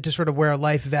elected to sort of wear a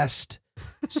life vest.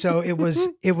 So he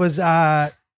was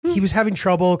having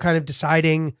trouble kind of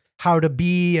deciding how to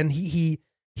be. And he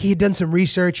had done some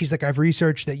research. He's like, I've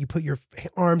researched that you put your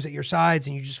arms at your sides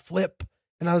and you just flip.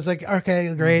 And I was like,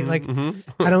 okay, great.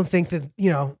 I don't think that,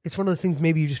 it's one of those things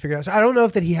maybe you just figure out. So I don't know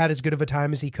if that he had as good of a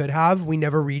time as he could have. We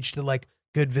never reached the like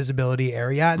good visibility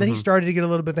area. And then he started to get a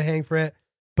little bit of a hang for it,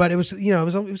 but it was, it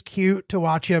was cute to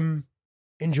watch him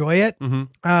enjoy it.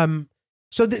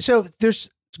 So there's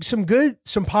some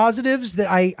positives that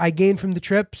I gained from the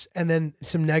trips, and then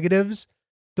some negatives.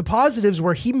 The positives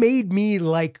were he made me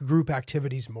like group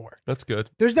activities more. That's good.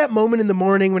 There's that moment in the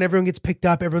morning when everyone gets picked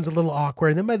up, everyone's a little awkward.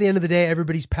 And then by the end of the day,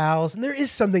 everybody's pals. And there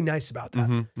is something nice about that.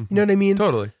 You know what I mean?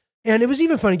 Totally. And it was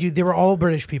even funny, dude. They were all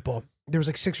British people. There was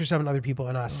like 6 or 7 other people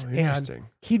in us. Interesting. And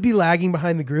he'd be lagging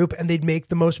behind the group, and they'd make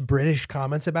the most British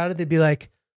comments about it. They'd be like,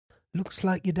 looks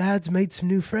like your dad's made some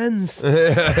new friends. And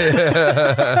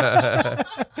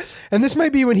this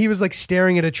might be when he was like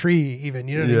staring at a tree even,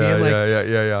 you know what I mean? Like,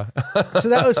 yeah. so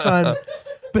that was fun.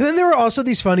 But then there were also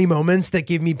these funny moments that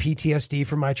gave me PTSD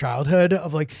from my childhood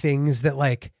of like things that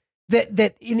like,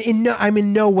 I'm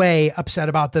in no way upset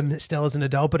about them still as an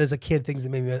adult, but as a kid, things that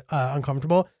made me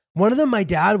uncomfortable. One of them, my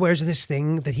dad wears this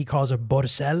thing that he calls a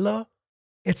borsello.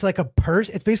 It's like a purse.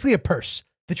 It's basically a purse.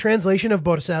 The translation of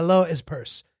borsello is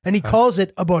purse. And he calls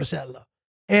it a borsello.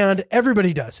 And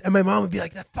everybody does. And my mom would be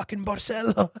like, that fucking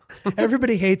borsello.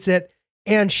 Everybody hates it.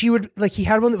 And she would, like, he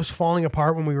had one that was falling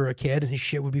apart when we were a kid and his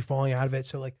shit would be falling out of it.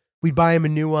 So, like, we'd buy him a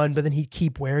new one, but then he'd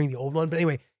keep wearing the old one. But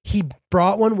anyway, he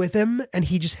brought one with him and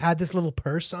he just had this little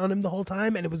purse on him the whole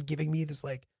time. And it was giving me this,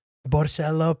 like,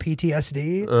 borsello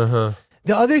PTSD. Uh-huh.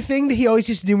 The other thing that he always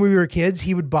used to do when we were kids,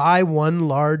 he would buy one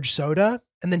large soda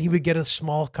and then he would get a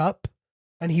small cup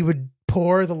and he would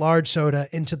pour the large soda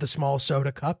into the small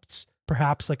soda cups,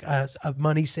 perhaps like a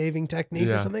money saving technique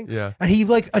or something. Yeah. And he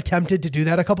like attempted to do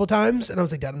that a couple times. And I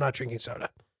was like, Dad, I'm not drinking soda.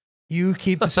 You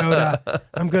keep the soda.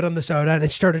 I'm good on the soda. And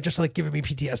it started just like giving me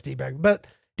PTSD back. But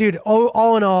dude,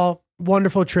 all in all,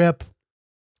 wonderful trip,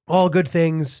 all good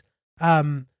things.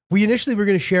 We initially were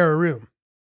going to share a room.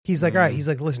 He's like, all right. He's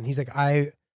like, listen, he's like,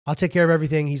 I'll take care of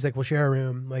everything. He's like, we'll share a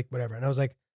room, like whatever. And I was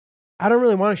like, I don't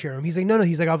really want to share a room. He's like, no.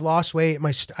 He's like, I've lost weight.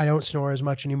 I don't snore as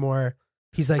much anymore.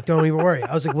 He's like, don't even worry.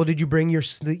 I was like, well, did you bring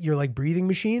your like breathing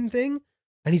machine thing?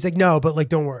 And he's like, no, but like,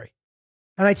 don't worry.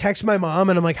 And I text my mom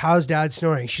and I'm like, how's dad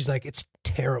snoring? She's like, it's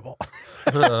terrible.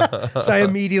 So I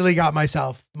immediately got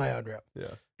myself my own room.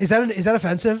 Yeah. Is that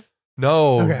offensive?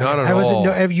 No, Okay. not at I wasn't. all.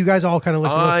 No, have you guys all kind of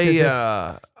looked as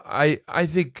if I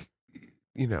think,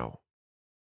 you know,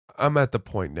 I'm at the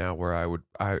point now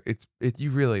where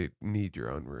you really need your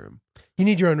own room. you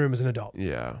need your own room as an adult.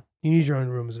 Yeah. You need your own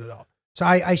room as an adult. So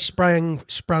I sprung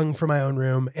for my own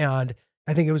room and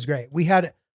I think it was great. We had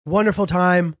a wonderful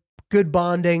time, good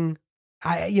bonding.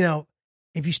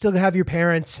 If you still have your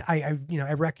parents, I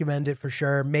recommend it for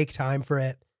sure. Make time for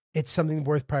it. It's something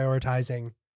worth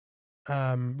prioritizing.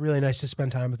 Really nice to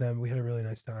spend time with them. We had a really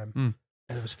nice time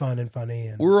and it was fun and funny.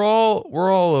 And We're all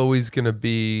always going to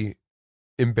be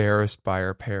embarrassed by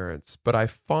our parents, but I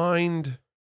find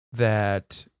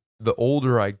that the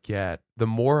older I get, the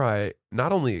more I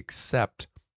not only accept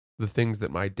the things that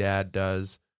my dad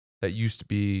does that used to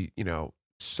be,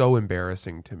 so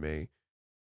embarrassing to me,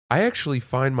 I actually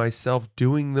find myself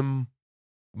doing them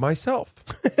myself.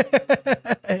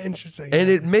 Interesting. And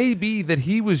it may be that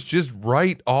he was just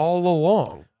right all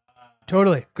along.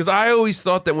 Totally. Because I always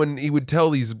thought that when he would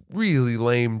tell these really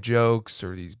lame jokes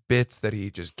or these bits that he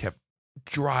just kept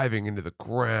driving into the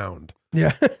ground.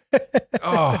 Yeah.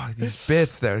 These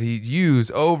bits that he'd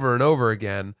use over and over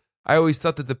again. I always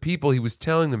thought that the people he was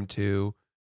telling them to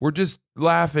were just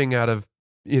laughing out of,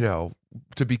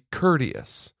 to be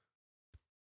courteous.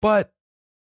 But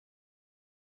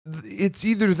it's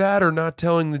either that or not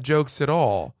telling the jokes at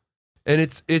all. And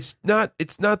it's not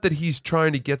that he's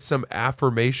trying to get some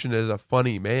affirmation as a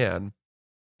funny man.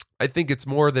 I think it's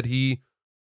more that he,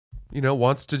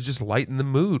 wants to just lighten the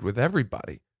mood with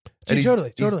everybody. And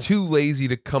Totally. He's too lazy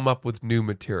to come up with new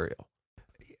material.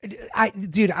 I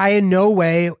in no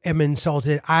way am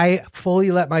insulted. I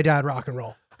fully let my dad rock and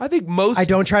roll. I think I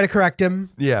don't try to correct him.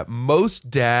 Yeah, most I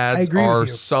dads agree with are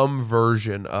you. some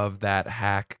version of that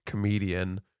hack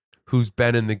comedian who's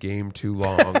been in the game too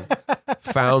long,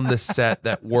 found the set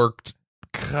that worked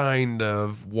kind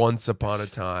of once upon a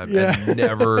time and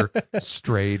never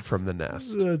strayed from the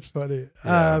nest. That's funny.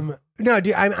 Yeah. No,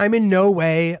 dude, I'm in no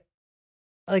way,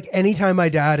 like anytime my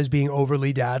dad is being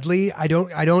overly dadly, I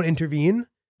don't intervene.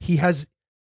 He has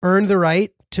earned the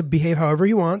right to behave however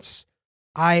he wants.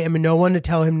 I am no one to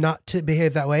tell him not to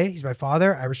behave that way. He's my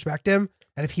father. I respect him.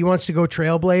 And if he wants to go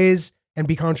trailblaze and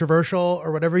be controversial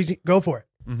or whatever, go for it.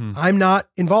 Mm-hmm. I'm not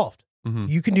involved. Mm-hmm.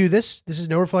 You can do this. This is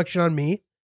no reflection on me.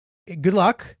 Good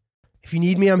luck. If you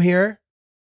need me, I'm here.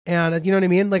 And you know what I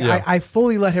mean? Like I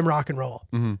fully let him rock and roll.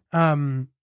 Mm-hmm.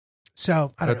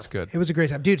 So I don't That's know. good. It was a great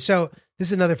time, dude. So this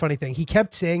is another funny thing. He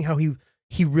kept saying how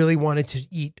he really wanted to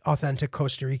eat authentic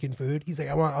Costa Rican food. He's like,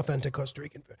 I want authentic Costa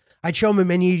Rican food. I'd show him a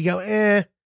menu. He'd go,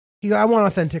 He'd go, I want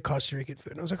authentic Costa Rican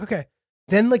food. And I was like, okay.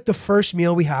 Then like the first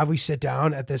meal we have, we sit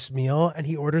down at this meal and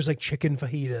he orders like chicken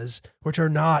fajitas, which are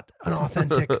not an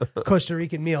authentic Costa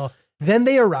Rican meal. Then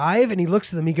they arrive and he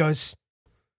looks at them. He goes,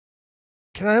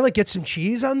 can I like get some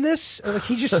cheese on this? Or like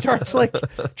he just starts like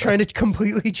trying to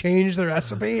completely change the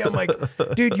recipe. I'm like,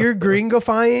 dude, you're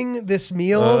gringofying this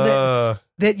meal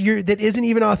that isn't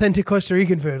even authentic Costa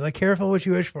Rican food. Like, careful what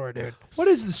you wish for, dude. What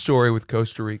is the story with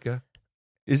Costa Rica?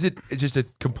 Is it just a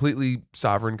completely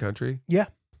sovereign country?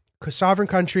 Sovereign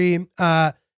country.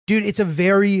 Dude, it's a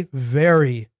very,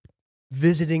 very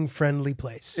visiting friendly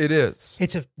place. It is.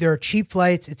 There are cheap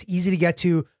flights. It's easy to get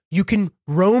to. You can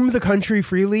roam the country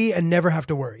freely and never have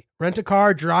to worry. Rent a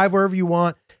car, drive wherever you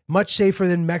want. Much safer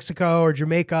than Mexico or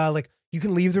Jamaica. Like, you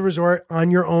can leave the resort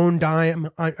on your own dime,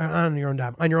 on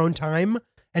your own time,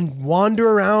 and wander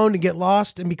around and get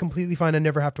lost and be completely fine and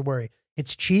never have to worry.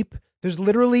 It's cheap. There's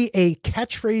literally a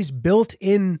catchphrase built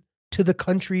in to the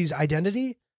country's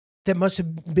identity that must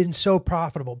have been so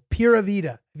profitable. Pura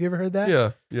vida. Have you ever heard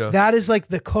that? Yeah. That is like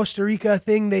the Costa Rica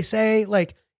thing they say.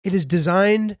 Like, it is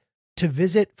designed to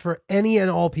visit for any and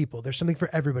all people. There's something for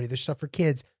everybody. There's stuff for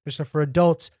kids. There's stuff for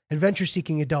adults,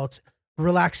 adventure-seeking adults,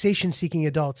 relaxation-seeking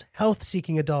adults,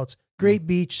 health-seeking adults. Great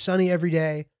beach, sunny every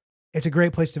day. It's a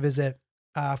great place to visit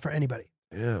for anybody.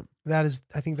 Yeah.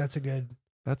 I think that's a good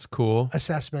That's cool.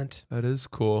 assessment. That is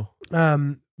cool.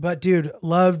 But dude,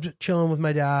 loved chilling with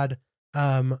my dad.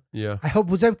 Yeah. I hope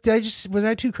was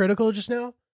I too critical just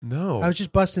now? No. I was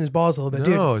just busting his balls a little bit,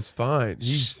 dude. No, it's fine.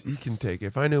 He can take it.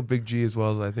 If I know Big G as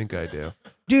well as I think I do.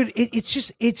 Dude,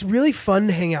 it's really fun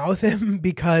to hang out with him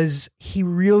because he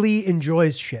really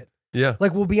enjoys shit. Yeah.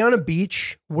 Like, we'll be on a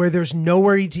beach where there's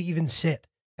nowhere to even sit,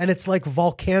 and it's like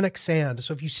volcanic sand.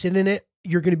 So if you sit in it,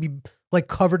 you're going to be like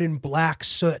covered in black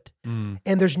soot, and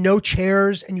there's no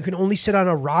chairs, and you can only sit on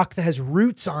a rock that has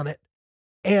roots on it,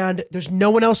 and there's no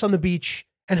one else on the beach,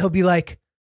 and he'll be like,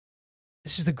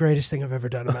 this is the greatest thing I've ever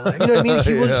done in my life. You know what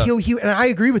I mean? He and I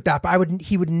agree with that, but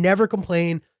he would never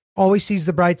complain, always sees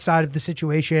the bright side of the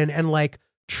situation, and like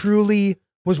truly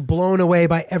was blown away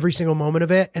by every single moment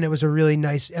of it. And it was a really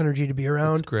nice energy to be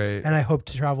around. That's great. And I hope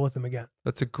to travel with him again.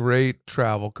 That's a great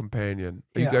travel companion.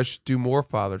 You Yeah. guys should do more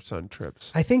father-son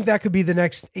trips. I think that could be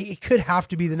it could have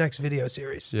to be the next video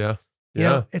series. Yeah. You Yeah.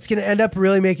 know, it's going to end up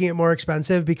really making it more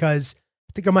expensive because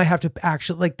I think I might have to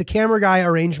actually, like, the camera guy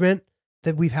arrangement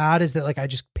that we've had is that like I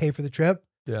just pay for the trip.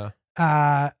 Yeah.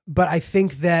 But I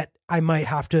think that I might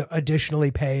have to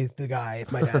additionally pay the guy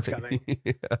if my dad's coming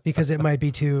Yeah. because it might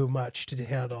be too much to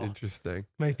handle. Interesting.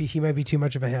 He might be too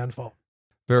much of a handful.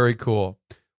 Very cool.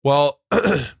 Well, all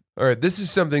right. This is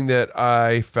something that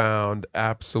I found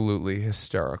absolutely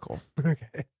hysterical.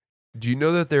 Okay. Do you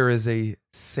know that there is a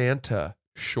Santa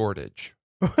shortage?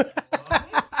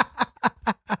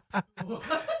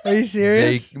 Are you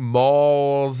serious?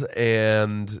 Malls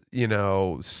and,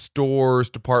 stores,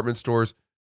 department stores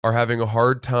are having a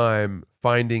hard time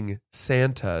finding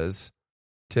Santas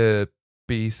to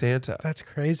be Santa. That's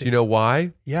crazy. Do you know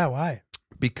why? Yeah, why?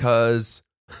 Because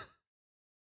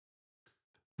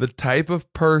the type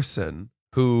of person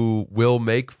who will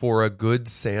make for a good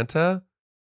Santa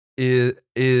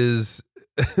is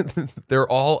they're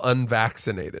all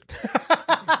unvaccinated.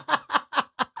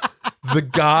 The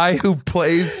guy who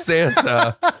plays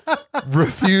Santa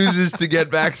refuses to get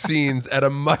vaccines at a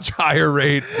much higher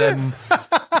rate than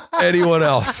anyone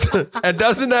else. And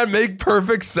doesn't that make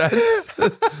perfect sense?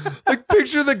 Like,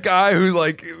 picture the guy who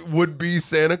would be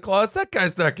Santa Claus. That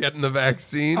guy's not getting the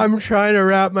vaccine. I'm trying to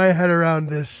wrap my head around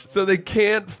this. So they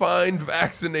can't find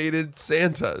vaccinated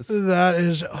Santas. That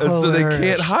is And hilarious. so they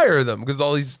can't hire them because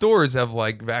all these stores have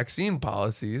vaccine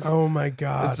policies. Oh my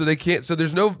God. And so they can't. So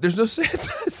there's no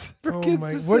Santas for Oh kids. my,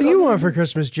 to what sit do you on. want for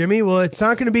Christmas, Jimmy? Well, it's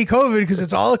not going to be COVID because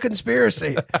it's all a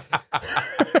conspiracy.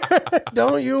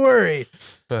 Don't you worry.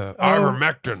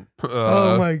 Ivermectin.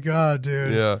 Oh my God,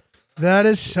 dude. Yeah, That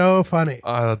is so funny.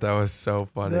 I thought that was so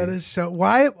funny. That is so.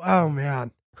 Why? Oh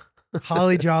man.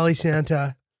 Holly Jolly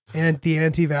Santa and the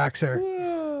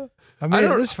anti-vaxxer. I made it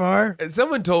don't- this far.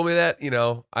 Someone told me that.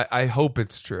 I hope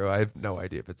it's true. I have no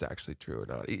idea if it's actually true or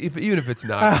not. Even if it's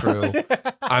not true,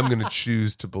 I'm going to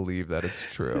choose to believe that it's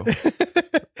true.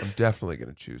 I'm definitely going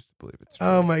to choose to believe it's true.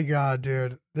 Oh my God,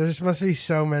 dude. There just must be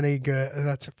so many good.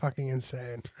 That's fucking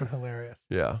insane and hilarious.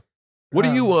 Yeah. What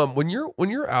do you when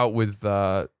you're out with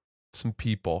some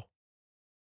people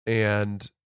and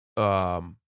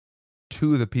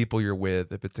two of the people you're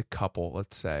with, if it's a couple,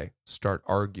 let's say, start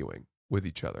arguing with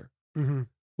each other, Mm-hmm.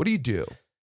 what do you do?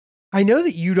 I know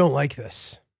that you don't like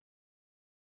this.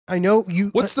 I know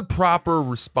you. What's the proper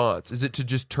response? Is it to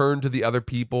just turn to the other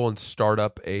people and start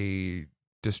up a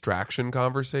distraction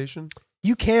conversation?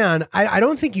 You can. I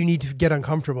don't think you need to get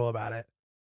uncomfortable about it.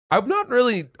 I'm not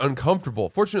really uncomfortable.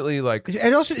 Fortunately, It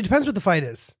depends what the fight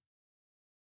is.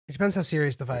 It depends how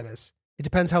serious the fight is. It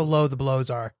depends how low the blows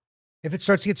are. If it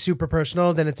starts to get super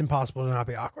personal, then it's impossible to not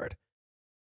be awkward.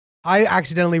 I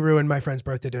accidentally ruined my friend's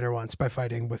birthday dinner once by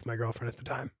fighting with my girlfriend at the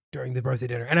time during the birthday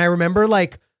dinner. And I remember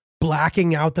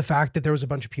blacking out the fact that there was a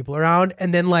bunch of people around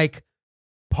and then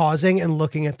pausing and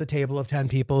looking at the table of 10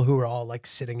 people who were all like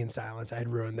sitting in silence. I had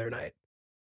ruined their night.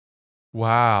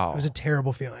 Wow. It was a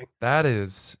terrible feeling.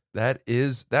 That's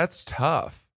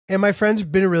tough. And my friend's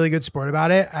been a really good sport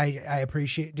about it. I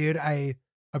appreciate, dude. I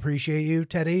appreciate you,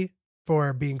 Teddy,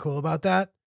 for being cool about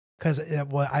that. Because it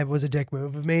was a dick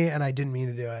move of me, and I didn't mean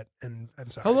to do it. And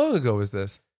I'm sorry. How long ago was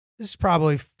this? This is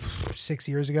probably 6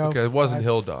 years ago. Okay, it wasn't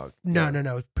Hill Dog.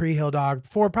 No. Pre-Hill Dog.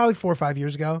 Probably 4 or 5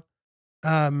 years ago.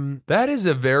 That is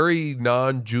a very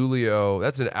non-Julio.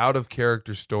 That's an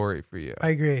out-of-character story for you. I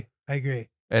agree.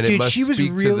 And Dude, it must she was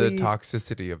speak really- to the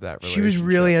toxicity of that relationship. She was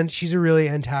really, and she's a really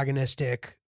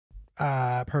antagonistic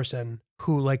person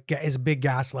who like is a big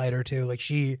gaslighter too. Like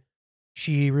she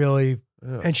really,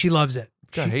 Yeah. and she loves it.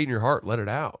 Got hate in your heart. Let it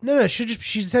out. No,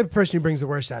 she's the type of person who brings the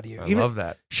worst out of you. I love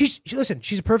that. Listen,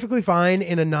 she's perfectly fine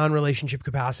in a non-relationship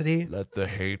capacity. Let the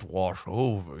hate wash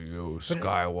over you,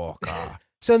 Skywalker.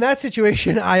 So in that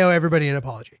situation, I owe everybody an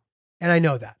apology. And I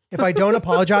know that. If I don't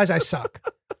apologize, I suck.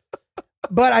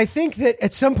 But I think that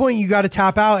at some point you got to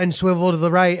tap out and swivel to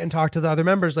the right and talk to the other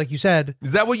members, like you said.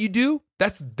 Is that what you do?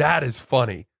 That is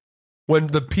funny. When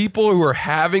the people who are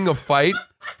having a fight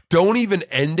don't even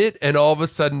end it and all of a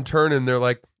sudden turn and they're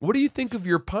like, what do you think of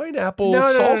your pineapple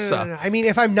salsa? No. I mean,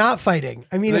 if I'm not fighting,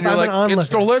 I mean, And if then you're I'm an like, it's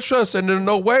onlooker. delicious, and in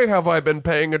no way have I been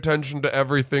paying attention to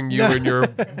everything you and your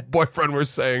boyfriend were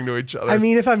saying to each other. I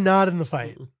mean, if I'm not in the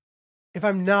fight.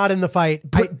 But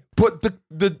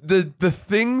the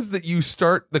things that you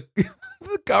start, the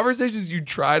conversations you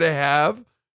try to have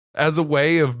as a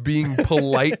way of being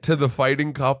polite to the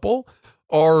fighting couple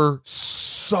are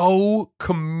so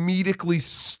comedically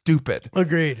stupid.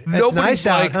 Agreed. That's nice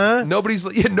out, huh?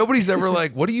 Nobody's ever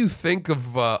like, what do you think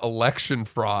of election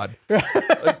fraud?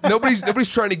 Like, nobody's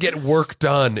trying to get work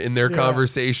done in their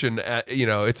conversation.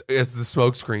 It's the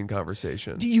smokescreen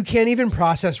conversation. You can't even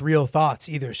process real thoughts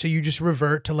either. So you just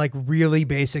revert to like really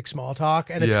basic small talk,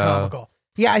 and it's comical.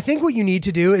 Yeah, I think what you need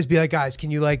to do is be like, guys,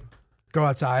 can you like go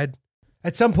outside?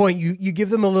 At some point, you give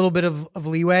them a little bit of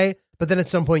leeway, but then at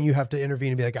some point you have to intervene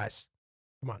and be like, guys,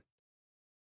 come on.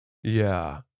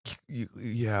 Yeah.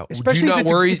 Yeah. Especially do you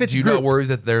if it's not worry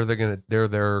that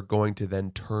they're going to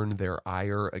then turn their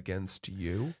ire against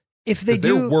you? If they 'Cause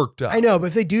do, they're worked up. I know, but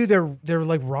if they do, they're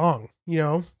like wrong, you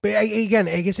know. But again,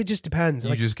 I guess it just depends. You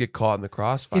Like, just get caught in the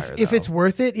crossfire. if though. it's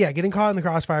worth it, yeah, getting caught in the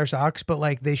crossfire sucks. But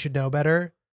like, they should know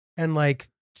better and like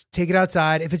take it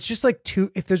outside. If it's just like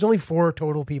if there's only 4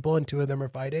 total people and 2 of them are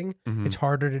fighting, Mhm. it's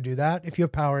harder to do that. If you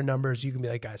have power in numbers, you can be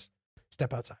like, guys,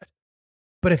 step outside.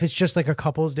 But if it's just like a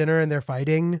couple's dinner and they're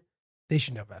fighting, they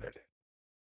should know better, dude.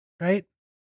 Right?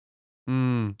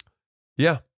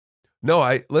 Yeah.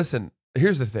 No, listen,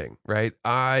 here's the thing, right?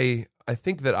 I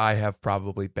think that I have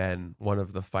probably been one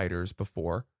of the fighters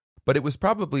before, but it was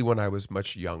probably when I was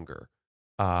much younger.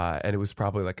 And it was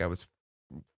probably like I was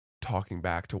talking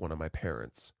back to one of my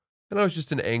parents. And I was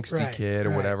just an angsty kid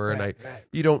or whatever. And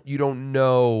you don't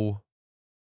know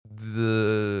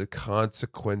the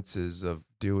consequences of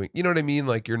doing, you know what I mean?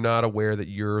 Like you're not aware that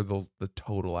you're the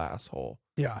total asshole.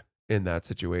 Yeah. In that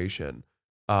situation.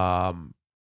 And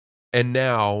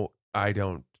now I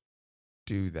don't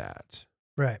do that.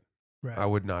 Right. I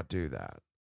would not do that.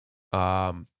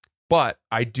 But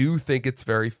I do think it's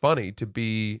very funny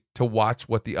to watch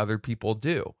what the other people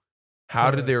do.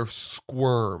 How do their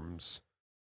squirms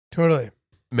Totally.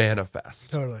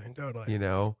 manifest? Totally. You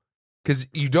know? Because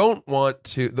you don't want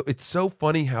to. It's so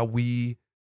funny how we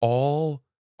all,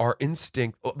 our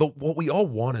instinct, what we all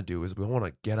want to do is we want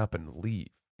to get up and leave.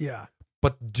 Yeah.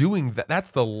 But doing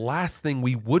that's the last thing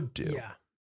we would do. Yeah.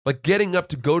 Like getting up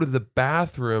to go to the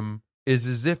bathroom is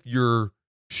as if you're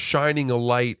shining a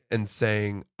light and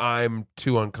saying, I'm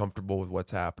too uncomfortable with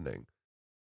what's happening.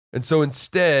 And so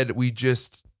instead, we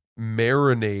just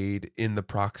marinate in the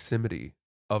proximity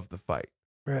of the fight.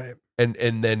 Right.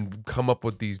 And then come up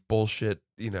with these bullshit,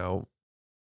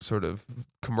 sort of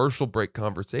commercial break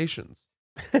conversations.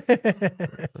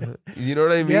 You know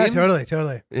what I mean? Yeah,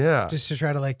 totally. Yeah. Just to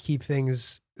try to like keep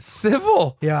things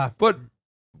civil. Yeah. But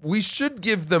we should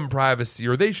give them privacy,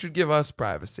 or they should give us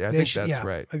privacy. I think that's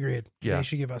right. Agreed. Yeah. They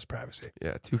should give us privacy.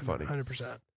 Yeah, too funny.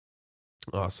 100%.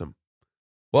 Awesome.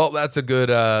 Well, that's a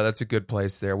good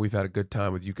place there. We've had a good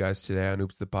time with you guys today on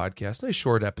Oops the Podcast. Nice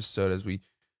short episode as we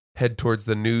head towards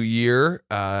the new year.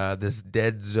 This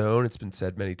dead zone. It's been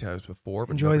said many times before.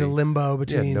 But Enjoy the limbo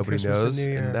between nobody Christmas knows, and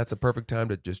New Year. and that's a perfect time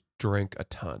to just drink a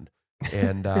ton.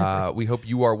 And we hope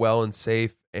you are well and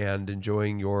safe and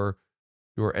enjoying your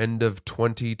end of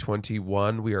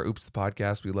 2021. We are Oops the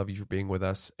Podcast. We love you for being with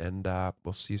us, and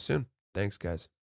we'll see you soon. Thanks, guys.